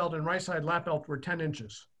lap belt and right side lap belt were 10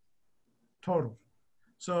 inches total.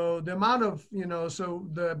 So the amount of,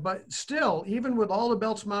 but still, even with all the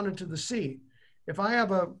belts mounted to the seat, if I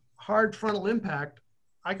have a hard frontal impact,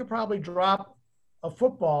 I could probably drop a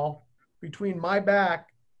football between my back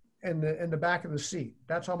and the back of the seat.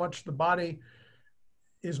 That's how much the body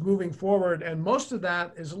is moving forward. And most of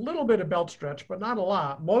that is a little bit of belt stretch, but not a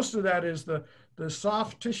lot. Most of that is the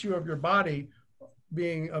soft tissue of your body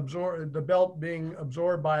being absorbed, the belt being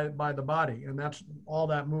absorbed by the body. And that's all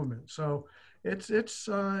that movement. So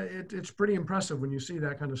it's pretty impressive when you see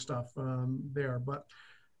that kind of stuff there. But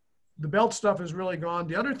the belt stuff is really gone.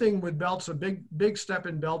 The other thing with belts, a big step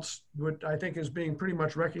in belts, what I think is being pretty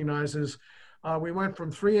much recognized is we went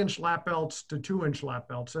from 3-inch lap belts to 2-inch lap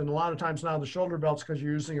belts. And a lot of times now the shoulder belts, because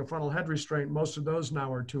you're using a frontal head restraint, most of those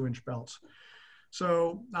now are 2-inch belts.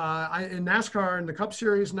 So in NASCAR, in the Cup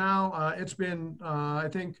Series now, it's been, I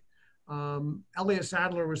think, Elliott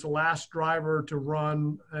Sadler was the last driver to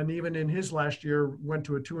run, and even in his last year, went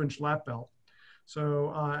to a 2-inch lap belt. So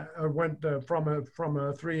I went from a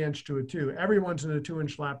 3-inch to a 2. Everyone's in a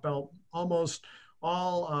 2-inch lap belt. Almost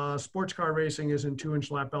all sports car racing is in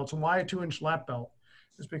 2-inch lap belts. And why a 2-inch lap belt?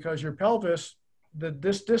 Is because your pelvis,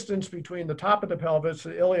 this distance between the top of the pelvis,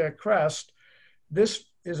 the iliac crest, this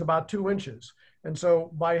is about 2 inches. And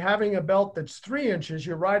so by having a belt that's 3 inches,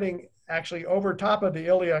 you're riding actually over top of the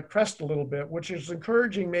iliac crest a little bit, which is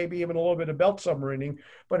encouraging maybe even a little bit of belt submarining.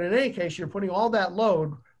 But in any case, you're putting all that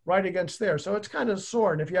load right against there. So it's kind of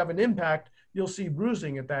sore. And if you have an impact, you'll see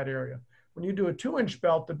bruising at that area. When you do a 2-inch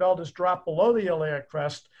belt, the belt is dropped below the iliac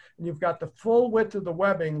crest, and you've got the full width of the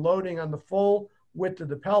webbing loading on the full width of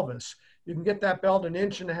the pelvis. You can get that belt 1.5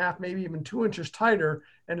 inches, maybe even 2 inches tighter,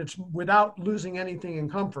 and it's without losing anything in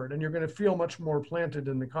comfort, and you're going to feel much more planted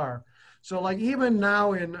in the car. So like even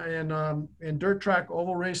now in dirt track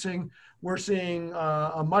oval racing, we're seeing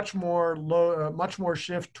a much more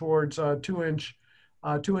shift towards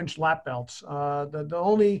 2-inch lap belts. I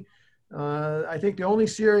think the only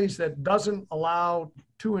series that doesn't allow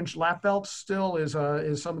 2-inch lap belts still is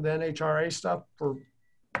some of the NHRA stuff.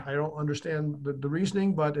 I don't understand the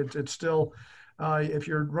reasoning, but it's still, if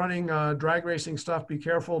you're running drag racing stuff, be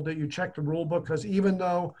careful that you check the rule book, because even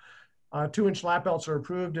though 2-inch lap belts are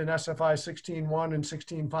approved in SFI 16.1 and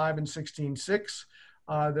 16.5 and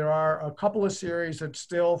 16.6, there are a couple of series that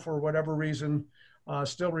still, for whatever reason,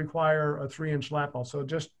 still require a 3-inch lap belt. So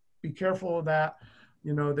just be careful of that.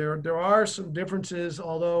 You know, there are some differences,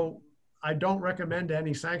 although I don't recommend to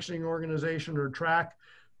any sanctioning organization or track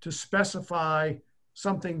to specify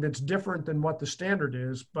something that's different than what the standard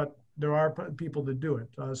is, but there are people that do it.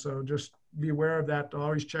 So just be aware of that.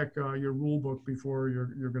 Always check your rule book before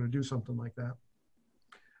you're going to do something like that.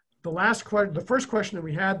 The first question that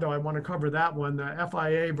we had, though, I want to cover that one, the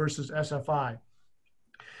FIA versus SFI.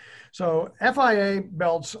 So FIA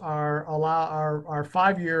belts are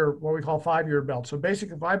 5-year, what we call 5-year belts. So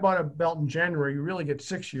basically, if I bought a belt in January, you really get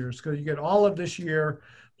 6 years, because you get all of this year.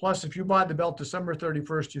 Plus, if you bought the belt December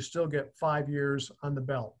 31st, you still get 5 years on the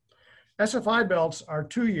belt. SFI belts are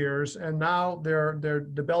 2 years, and now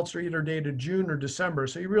the belts are either dated June or December.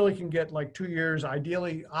 So you really can get like 2 years.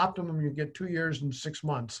 Ideally, optimum, you get 2 years and 6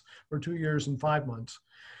 months, or 2 years and 5 months.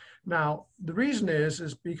 Now, the reason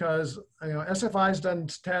is because, you know, SFI's done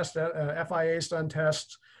tests, FIA's done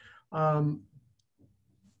tests.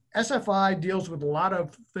 SFI deals with a lot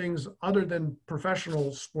of things other than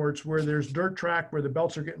professional sports, where there's dirt track, where the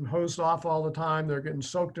belts are getting hosed off all the time. They're getting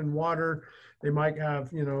soaked in water. They might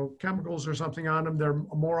have, you know, chemicals or something on them. They're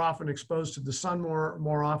more often exposed to the sun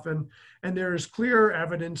more often. And there's clear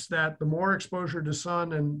evidence that the more exposure to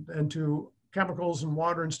sun and to chemicals and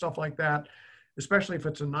water and stuff like that, especially if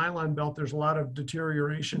it's a nylon belt, there's a lot of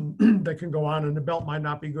deterioration that can go on, and the belt might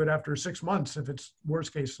not be good after 6 months if it's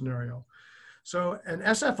worst case scenario. So an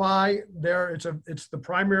SFI, it's the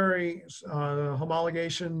primary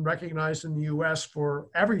homologation recognized in the U.S. for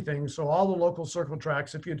everything. So all the local circle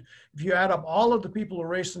tracks, if you add up all of the people who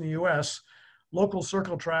race in the U.S., local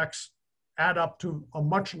circle tracks add up to a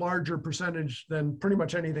much larger percentage than pretty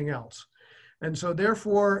much anything else. And so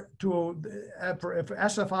therefore, if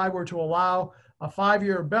SFI were to allow a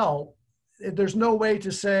 5-year belt, there's no way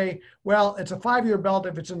to say, well, it's a 5-year belt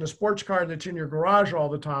if it's in the sports car that's in your garage all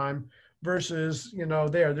the time versus, you know,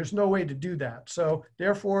 there's no way to do that. So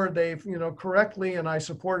therefore they've, you know, correctly, and I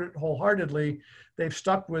support it wholeheartedly, they've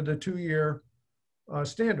stuck with the 2-year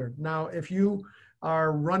standard. Now, if you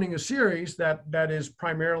are running a series that is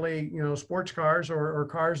primarily, you know, sports cars or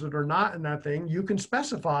cars that are not in that thing, you can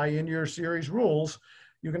specify in your series rules,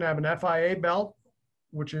 you can have an FIA belt,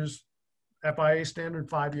 which is FIA standard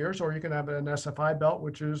 5 years, or you can have an SFI belt,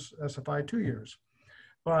 which is SFI 2 years.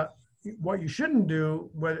 But what you shouldn't do,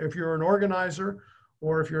 whether if you're an organizer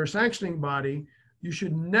or if you're a sanctioning body, you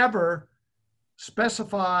should never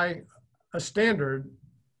specify a standard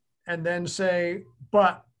and then say,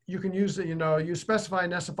 but you can use it, you know, you specify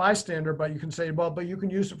an SFI standard, but you can say, well, but you can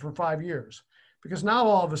use it for 5 years. Because now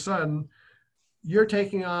all of a sudden you're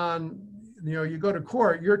taking on, you know, you go to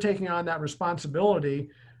court, you're taking on that responsibility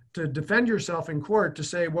to defend yourself in court, to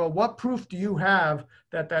say, well, what proof do you have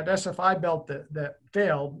that SFI belt that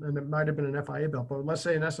failed, and it might have been an FIA belt, but let's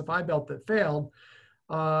say an SFI belt that failed,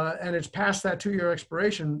 and it's past that 2-year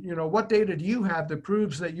expiration, you know, what data do you have that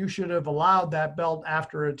proves that you should have allowed that belt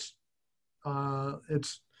after its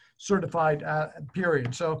certified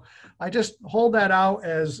period? So I just hold that out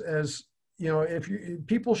as you know,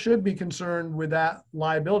 people should be concerned with that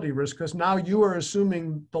liability risk, because now you are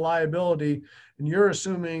assuming the liability, and you're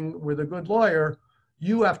assuming, with a good lawyer,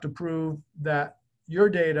 you have to prove that your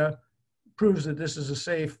data proves that this is a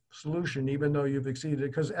safe solution, even though you've exceeded it,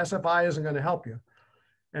 because SFI isn't going to help you.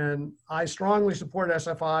 And I strongly support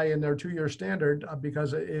SFI in their 2-year standard,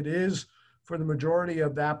 because it is, for the majority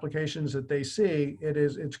of the applications that they see,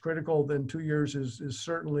 it's critical. Then 2 years is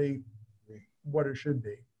certainly what it should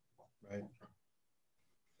be. Right.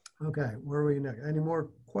 Okay, where are we next? Any more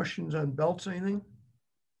questions on belts, anything?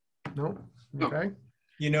 No? Okay.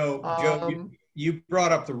 You know, Joe, you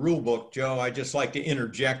brought up the rule book, Joe. I just like to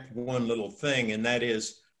interject one little thing, and that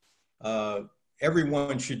is,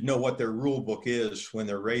 everyone should know what their rule book is when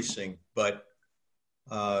they're racing, but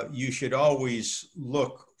you should always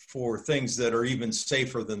look for things that are even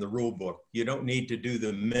safer than the rule book. You don't need to do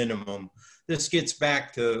the minimum. This gets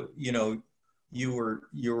back to, you know, you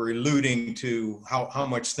were alluding to how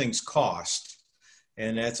much things cost,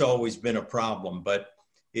 and that's always been a problem. But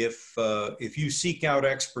if you seek out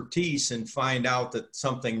expertise and find out that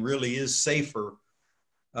something really is safer,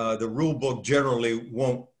 the rule book generally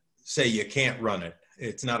won't say you can't run it.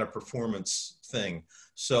 It's not a performance thing.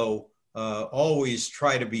 So always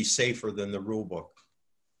try to be safer than the rule book.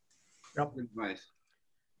 Yep. Advice.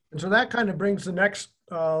 And so that kind of brings the next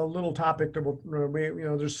little topic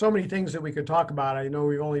that there's so many things that we could talk about. I know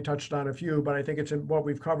we've only touched on a few, but I think what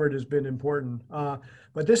we've covered has been important.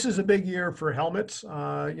 But this is a big year for helmets.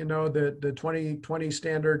 You know, the 2020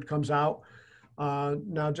 standard comes out.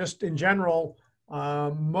 Now, just in general,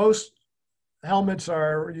 most helmets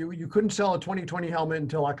you couldn't sell a 2020 helmet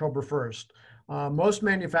until October 1st. Most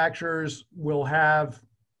manufacturers will have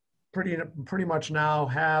pretty much now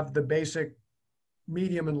have the basic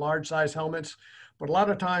medium and large size helmets, but a lot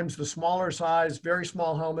of times the smaller size, very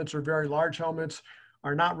small helmets or very large helmets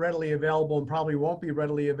are not readily available and probably won't be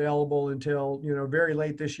readily available until, you know, very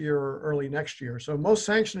late this year or early next year. So most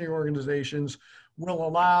sanctioning organizations will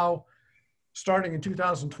allow, starting in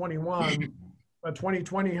 2021, a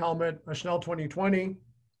 2020 helmet, a Snell 2020,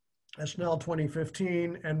 a Snell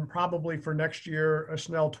 2015, and probably for next year, a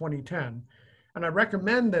Snell 2010. And I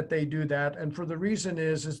recommend that they do that. And for the reason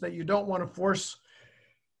is that you don't want to force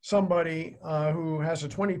somebody who has a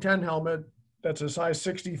 2010 helmet that's a size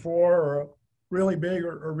 64 or really big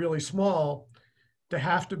or really small to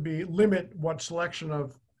have to limit what selection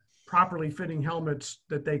of properly fitting helmets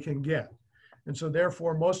that they can get. And so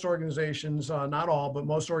therefore most organizations, not all, but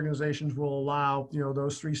most organizations will allow, you know,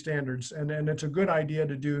 those three standards. And it's a good idea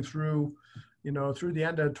to do through the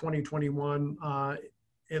end of 2021,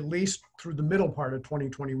 at least through the middle part of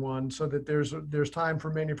 2021, so that there's time for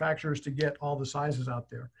manufacturers to get all the sizes out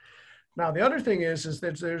there. Now, the other thing is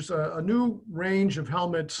that there's a new range of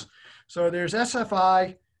helmets. So there's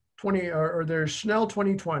SFI 20, or there's Snell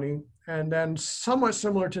 2020, and then somewhat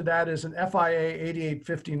similar to that is an FIA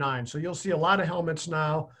 8859. So you'll see a lot of helmets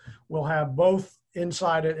now will have both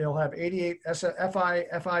inside it. It'll have FIA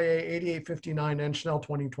 8859 and Snell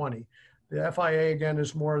 2020. The FIA, again,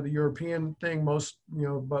 is more of the European thing, most, you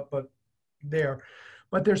know, but there.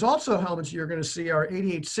 But there's also helmets you're going to see are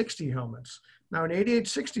 8860 helmets. Now, an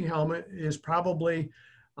 8860 helmet is probably,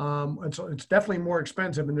 it's definitely more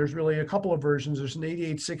expensive, and there's really a couple of versions. There's an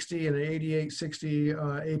 8860 and an 8860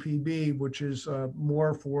 APB, which is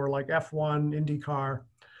more for like F1, IndyCar.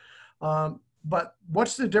 But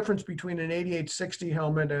what's the difference between an 8860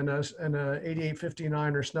 helmet and a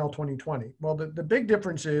 8859 or Snell 2020? Well, the big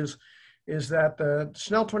difference is that the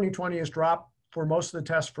Snell 2020 is dropped for most of the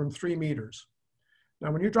tests from 3 meters.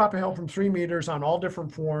 Now, when you drop a helmet from 3 meters on all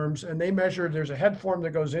different forms, and they measure, there's a head form that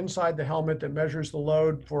goes inside the helmet that measures the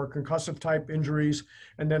load for concussive type injuries.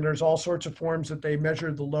 And then there's all sorts of forms that they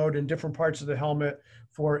measure the load in different parts of the helmet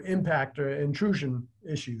for impact or intrusion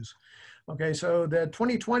issues. Okay, so the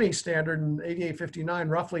 2020 standard in 8859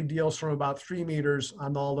 roughly deals from about 3 meters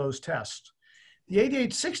on all those tests. The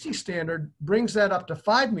 8860 standard brings that up to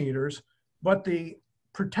 5 meters, but the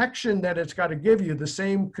protection that it's got to give you, the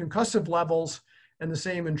same concussive levels and the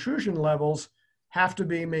same intrusion levels, have to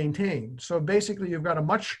be maintained. So basically you've got a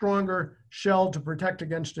much stronger shell to protect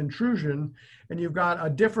against intrusion, and you've got a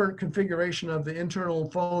different configuration of the internal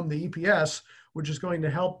foam, the EPS, which is going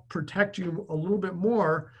to help protect you a little bit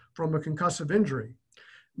more from a concussive injury.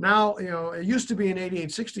 Now, you know, it used to be an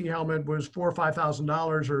 8860 helmet was $4,000 or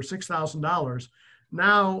 $5,000 or $6,000.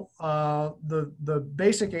 Now, the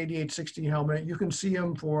basic 8860 helmet, you can see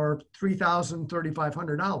them for $3,000,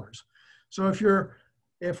 $3,500. So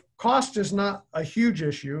if cost is not a huge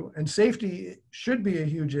issue and safety should be a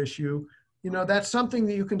huge issue, you know, that's something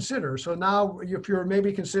that you consider. So now if you're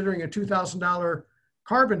maybe considering a $2,000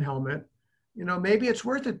 carbon helmet, you know, maybe it's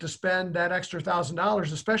worth it to spend that extra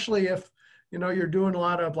 $1,000, especially if, you know, you're doing a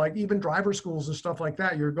lot of like even driver schools and stuff like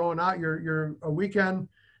that. You're going out, you're a weekend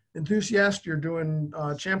enthusiast, you're doing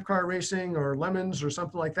champ car racing or lemons or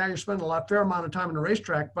something like that. You're spending fair amount of time on a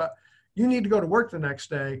racetrack, but you need to go to work the next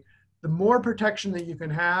day. The more protection that you can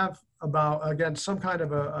have against some kind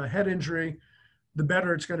of a head injury, the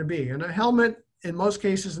better it's going to be. And a helmet, in most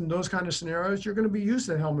cases, in those kind of scenarios, you're going to be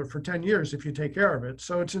using the helmet for 10 years if you take care of it.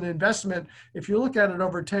 So it's an investment. If you look at it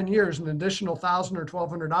over 10 years, an additional $1,000 or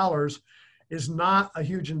 $1,200 is not a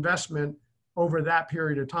huge investment over that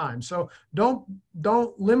period of time. So don't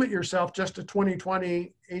limit yourself just to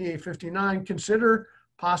 2020 8859. Consider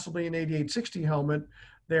possibly an 8860 helmet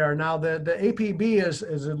there. Now the APB is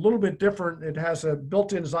a little bit different. It has a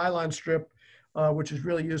built-in Xylon strip, which is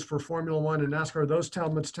really used for Formula One and NASCAR. Those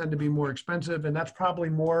helmets tend to be more expensive, and that's probably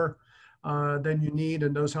more than you need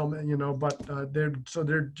in those helmets, you know, but there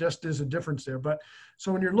just is a difference there. But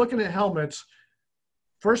so when you're looking at helmets,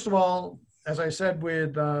 first of all, as I said,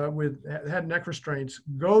 with head and neck restraints,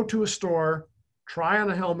 go to a store, try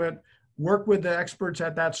on a helmet, work with the experts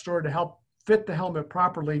at that store to help fit the helmet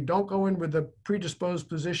properly. Don't go in with the predisposed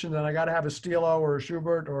position that I got to have a Stilo or a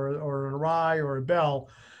Schubert or an Arai or a Bell.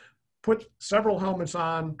 Put several helmets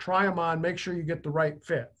on, try them on, make sure you get the right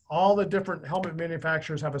fit. All the different helmet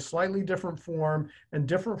manufacturers have a slightly different form, and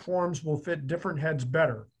different forms will fit different heads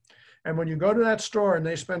better. And when you go to that store and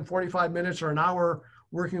they spend 45 minutes or an hour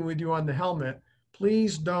working with you on the helmet,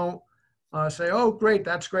 please don't say, oh, great,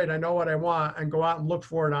 that's great, I know what I want, and go out and look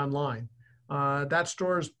for it online. That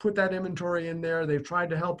store's put that inventory in there. They've tried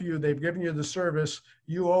to help you. They've given you the service.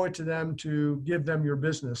 You owe it to them to give them your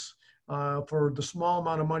business. For the small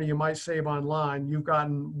amount of money you might save online, you've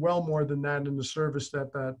gotten well more than that in the service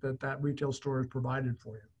that retail store has provided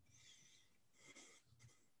for you.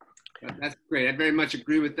 That's great. I very much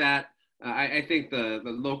agree with that. I think the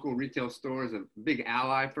local retail store is a big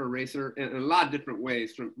ally for a racer in a lot of different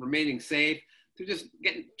ways, from remaining safe to just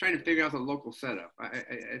trying to figure out the local setup.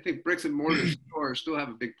 I think bricks and mortar stores still have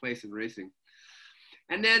a big place in racing.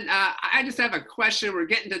 And then I just have a question. We're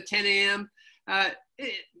getting to 10 a.m.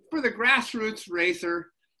 For the grassroots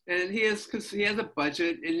racer, and he has a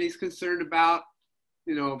budget, and he's concerned about,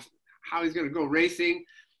 you know, how he's going to go racing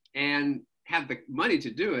and have the money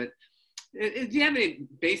to do it. Do you have any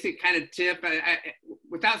basic kind of tip,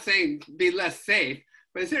 without saying be less safe,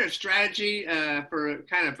 but is there a strategy for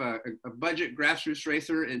kind of a budget grassroots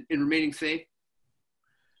racer in remaining safe?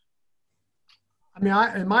 I mean,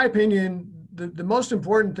 in my opinion, the most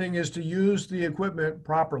important thing is to use the equipment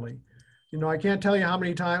properly. You know, I can't tell you how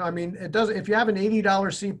many times. I mean, it does. If you have an $80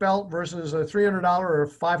 seatbelt versus a $300 or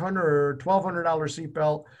 $500 or $1,200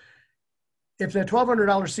 seatbelt, if the $1,200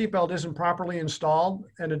 seatbelt isn't properly installed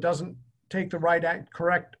and it doesn't take the right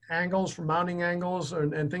correct angles for mounting angles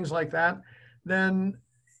and things like that, then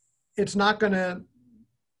it's not going to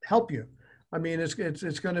help you. I mean, it's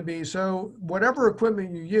going to be, so whatever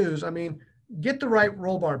equipment you use, I mean, get the right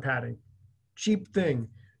roll bar padding, cheap thing.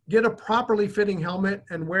 Get a properly fitting helmet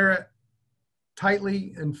and wear it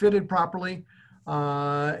tightly and fitted properly,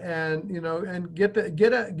 and you know, and get a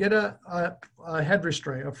head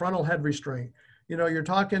restraint, a frontal head restraint. You know, you're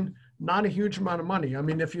talking not a huge amount of money. I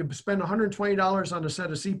mean, if you spend $120 on a set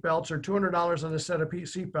of seatbelts or $200 on a set of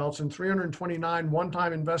seatbelts and $329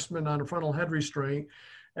 one-time investment on a frontal head restraint,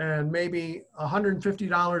 and maybe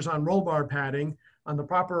 $150 on roll bar padding, on the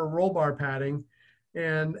proper roll bar padding,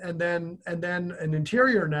 and then an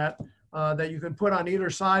interior net that you can put on either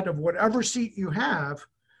side of whatever seat you have,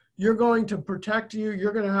 you're going to protect you.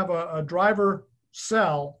 You're going to have a driver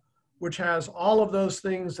cell which has all of those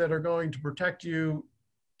things that are going to protect you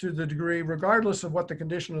to the degree, regardless of what the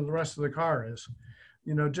condition of the rest of the car is.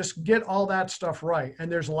 You know, just get all that stuff right.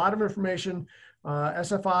 And there's a lot of information.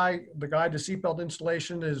 SFI, the guide to seatbelt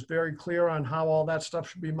installation, is very clear on how all that stuff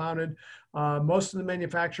should be mounted. Most of the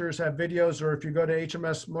manufacturers have videos, or if you go to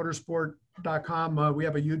hmsmotorsport.com, we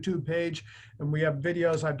have a YouTube page and we have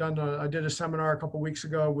videos. I did a seminar a couple weeks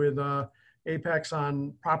ago with Apex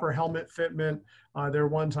on proper helmet fitment. There are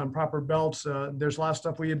ones on proper belts. There's a lot of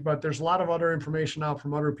stuff but there's a lot of other information out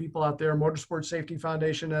from other people out there. Motorsport Safety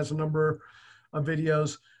Foundation has a number of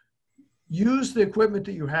videos. Use the equipment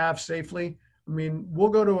that you have safely. I mean, we'll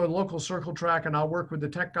go to a local circle track and I'll work with the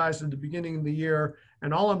tech guys at the beginning of the year.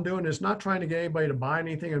 And all I'm doing is not trying to get anybody to buy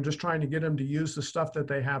anything. I'm just trying to get them to use the stuff that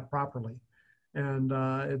they have properly. And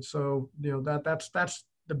it's so, you know, that's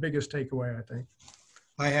the biggest takeaway, I think.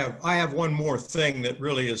 I have one more thing that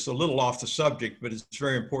really is a little off the subject, but it's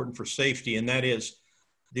very important for safety. And that is,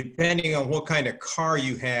 depending on what kind of car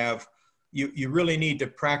you have, you really need to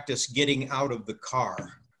practice getting out of the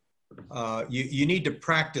car. You need to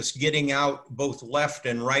practice getting out both left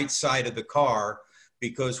and right side of the car,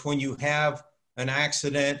 because when you have an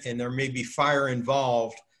accident and there may be fire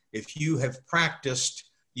involved, if you have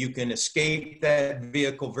practiced, you can escape that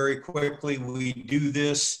vehicle very quickly. We do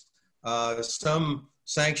this. Some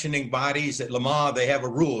sanctioning bodies at Le Mans, they have a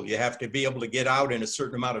rule. You have to be able to get out in a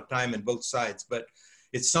certain amount of time in both sides. But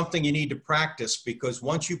it's something you need to practice, because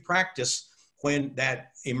once you practice, when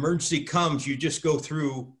that emergency comes, you just go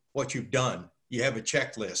through what you've done. You have a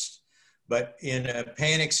checklist. But in a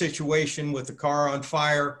panic situation with the car on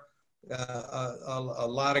fire, a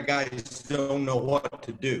lot of guys don't know what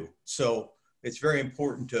to do. So it's very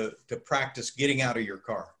important to practice getting out of your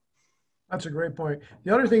car. That's a great point.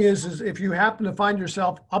 The other thing is if you happen to find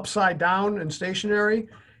yourself upside down and stationary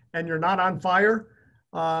and you're not on fire,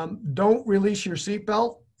 don't release your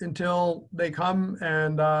seatbelt until they come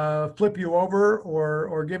and flip you over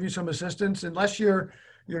or give you some assistance. Unless you're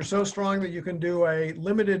so strong that you can do a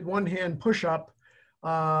limited one-hand push-up,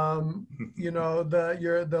 you know,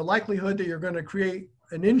 the likelihood that you're going to create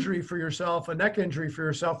an injury for yourself, a neck injury for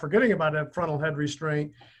yourself, forgetting about a frontal head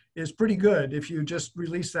restraint, is pretty good if you just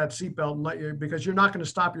release that seatbelt and let you, because you're not going to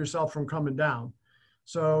stop yourself from coming down.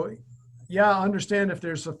 So yeah, I understand if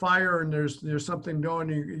there's a fire and there's something going,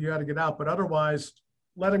 you got to get out, but otherwise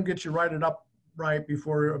let them get you righted up right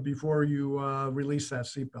before you release that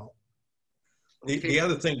seatbelt. The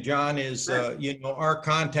other thing, John, is, you know, our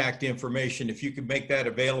contact information, if you could make that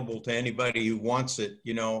available to anybody who wants it,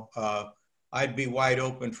 you know, I'd be wide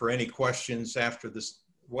open for any questions after this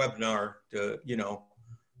webinar to, you know,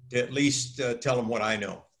 to at least tell them what I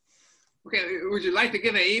know. Okay, would you like to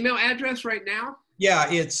give an email address right now?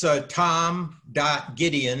 Yeah, it's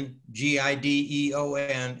tom.gideon,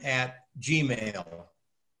 Gideon, @gmail.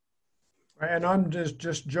 And I'm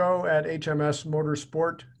just Joe at HMS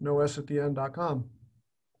Motorsport, no S at the end.com.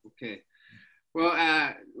 Okay.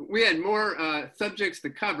 Well, we had more subjects to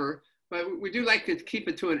cover, but we do like to keep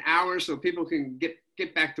it to an hour so people can get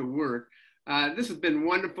back to work. This has been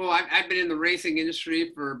wonderful. I've been in the racing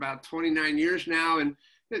industry for about 29 years now, and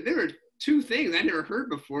there are two things I never heard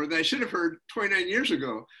before that I should have heard 29 years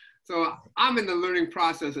ago. So I'm in the learning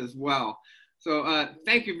process as well. So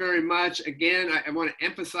thank you very much. Again, I want to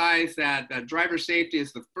emphasize that driver safety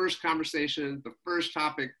is the first conversation, the first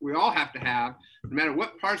topic we all have to have, no matter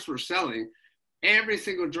what parts we're selling. Every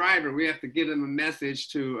single driver, we have to give them a message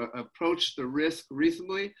to approach the risk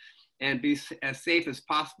reasonably and be as safe as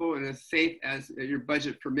possible and as safe as your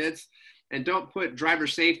budget permits. And don't put driver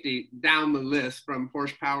safety down the list from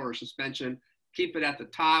horsepower or suspension. Keep it at the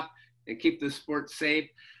top and keep the sport safe.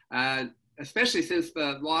 Especially since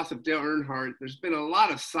the loss of Dale Earnhardt, there's been a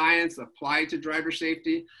lot of science applied to driver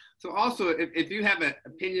safety. So also, if you have an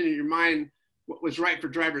opinion in your mind what was right for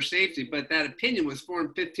driver safety, but that opinion was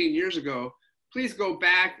formed 15 years ago, please go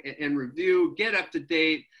back and review, get up to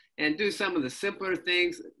date, and do some of the simpler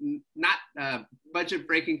things, not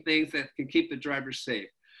budget-breaking things that can keep the driver safe.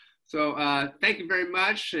 So thank you very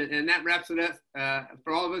much, and that wraps it up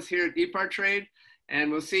for all of us here at EPARTRADE. And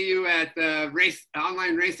we'll see you at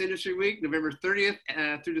Online Race Industry Week, November 30th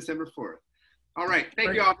through December 4th. All right.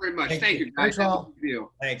 Thank you all very much. Thank you, guys. Thanks all.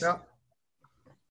 Thanks. Yep.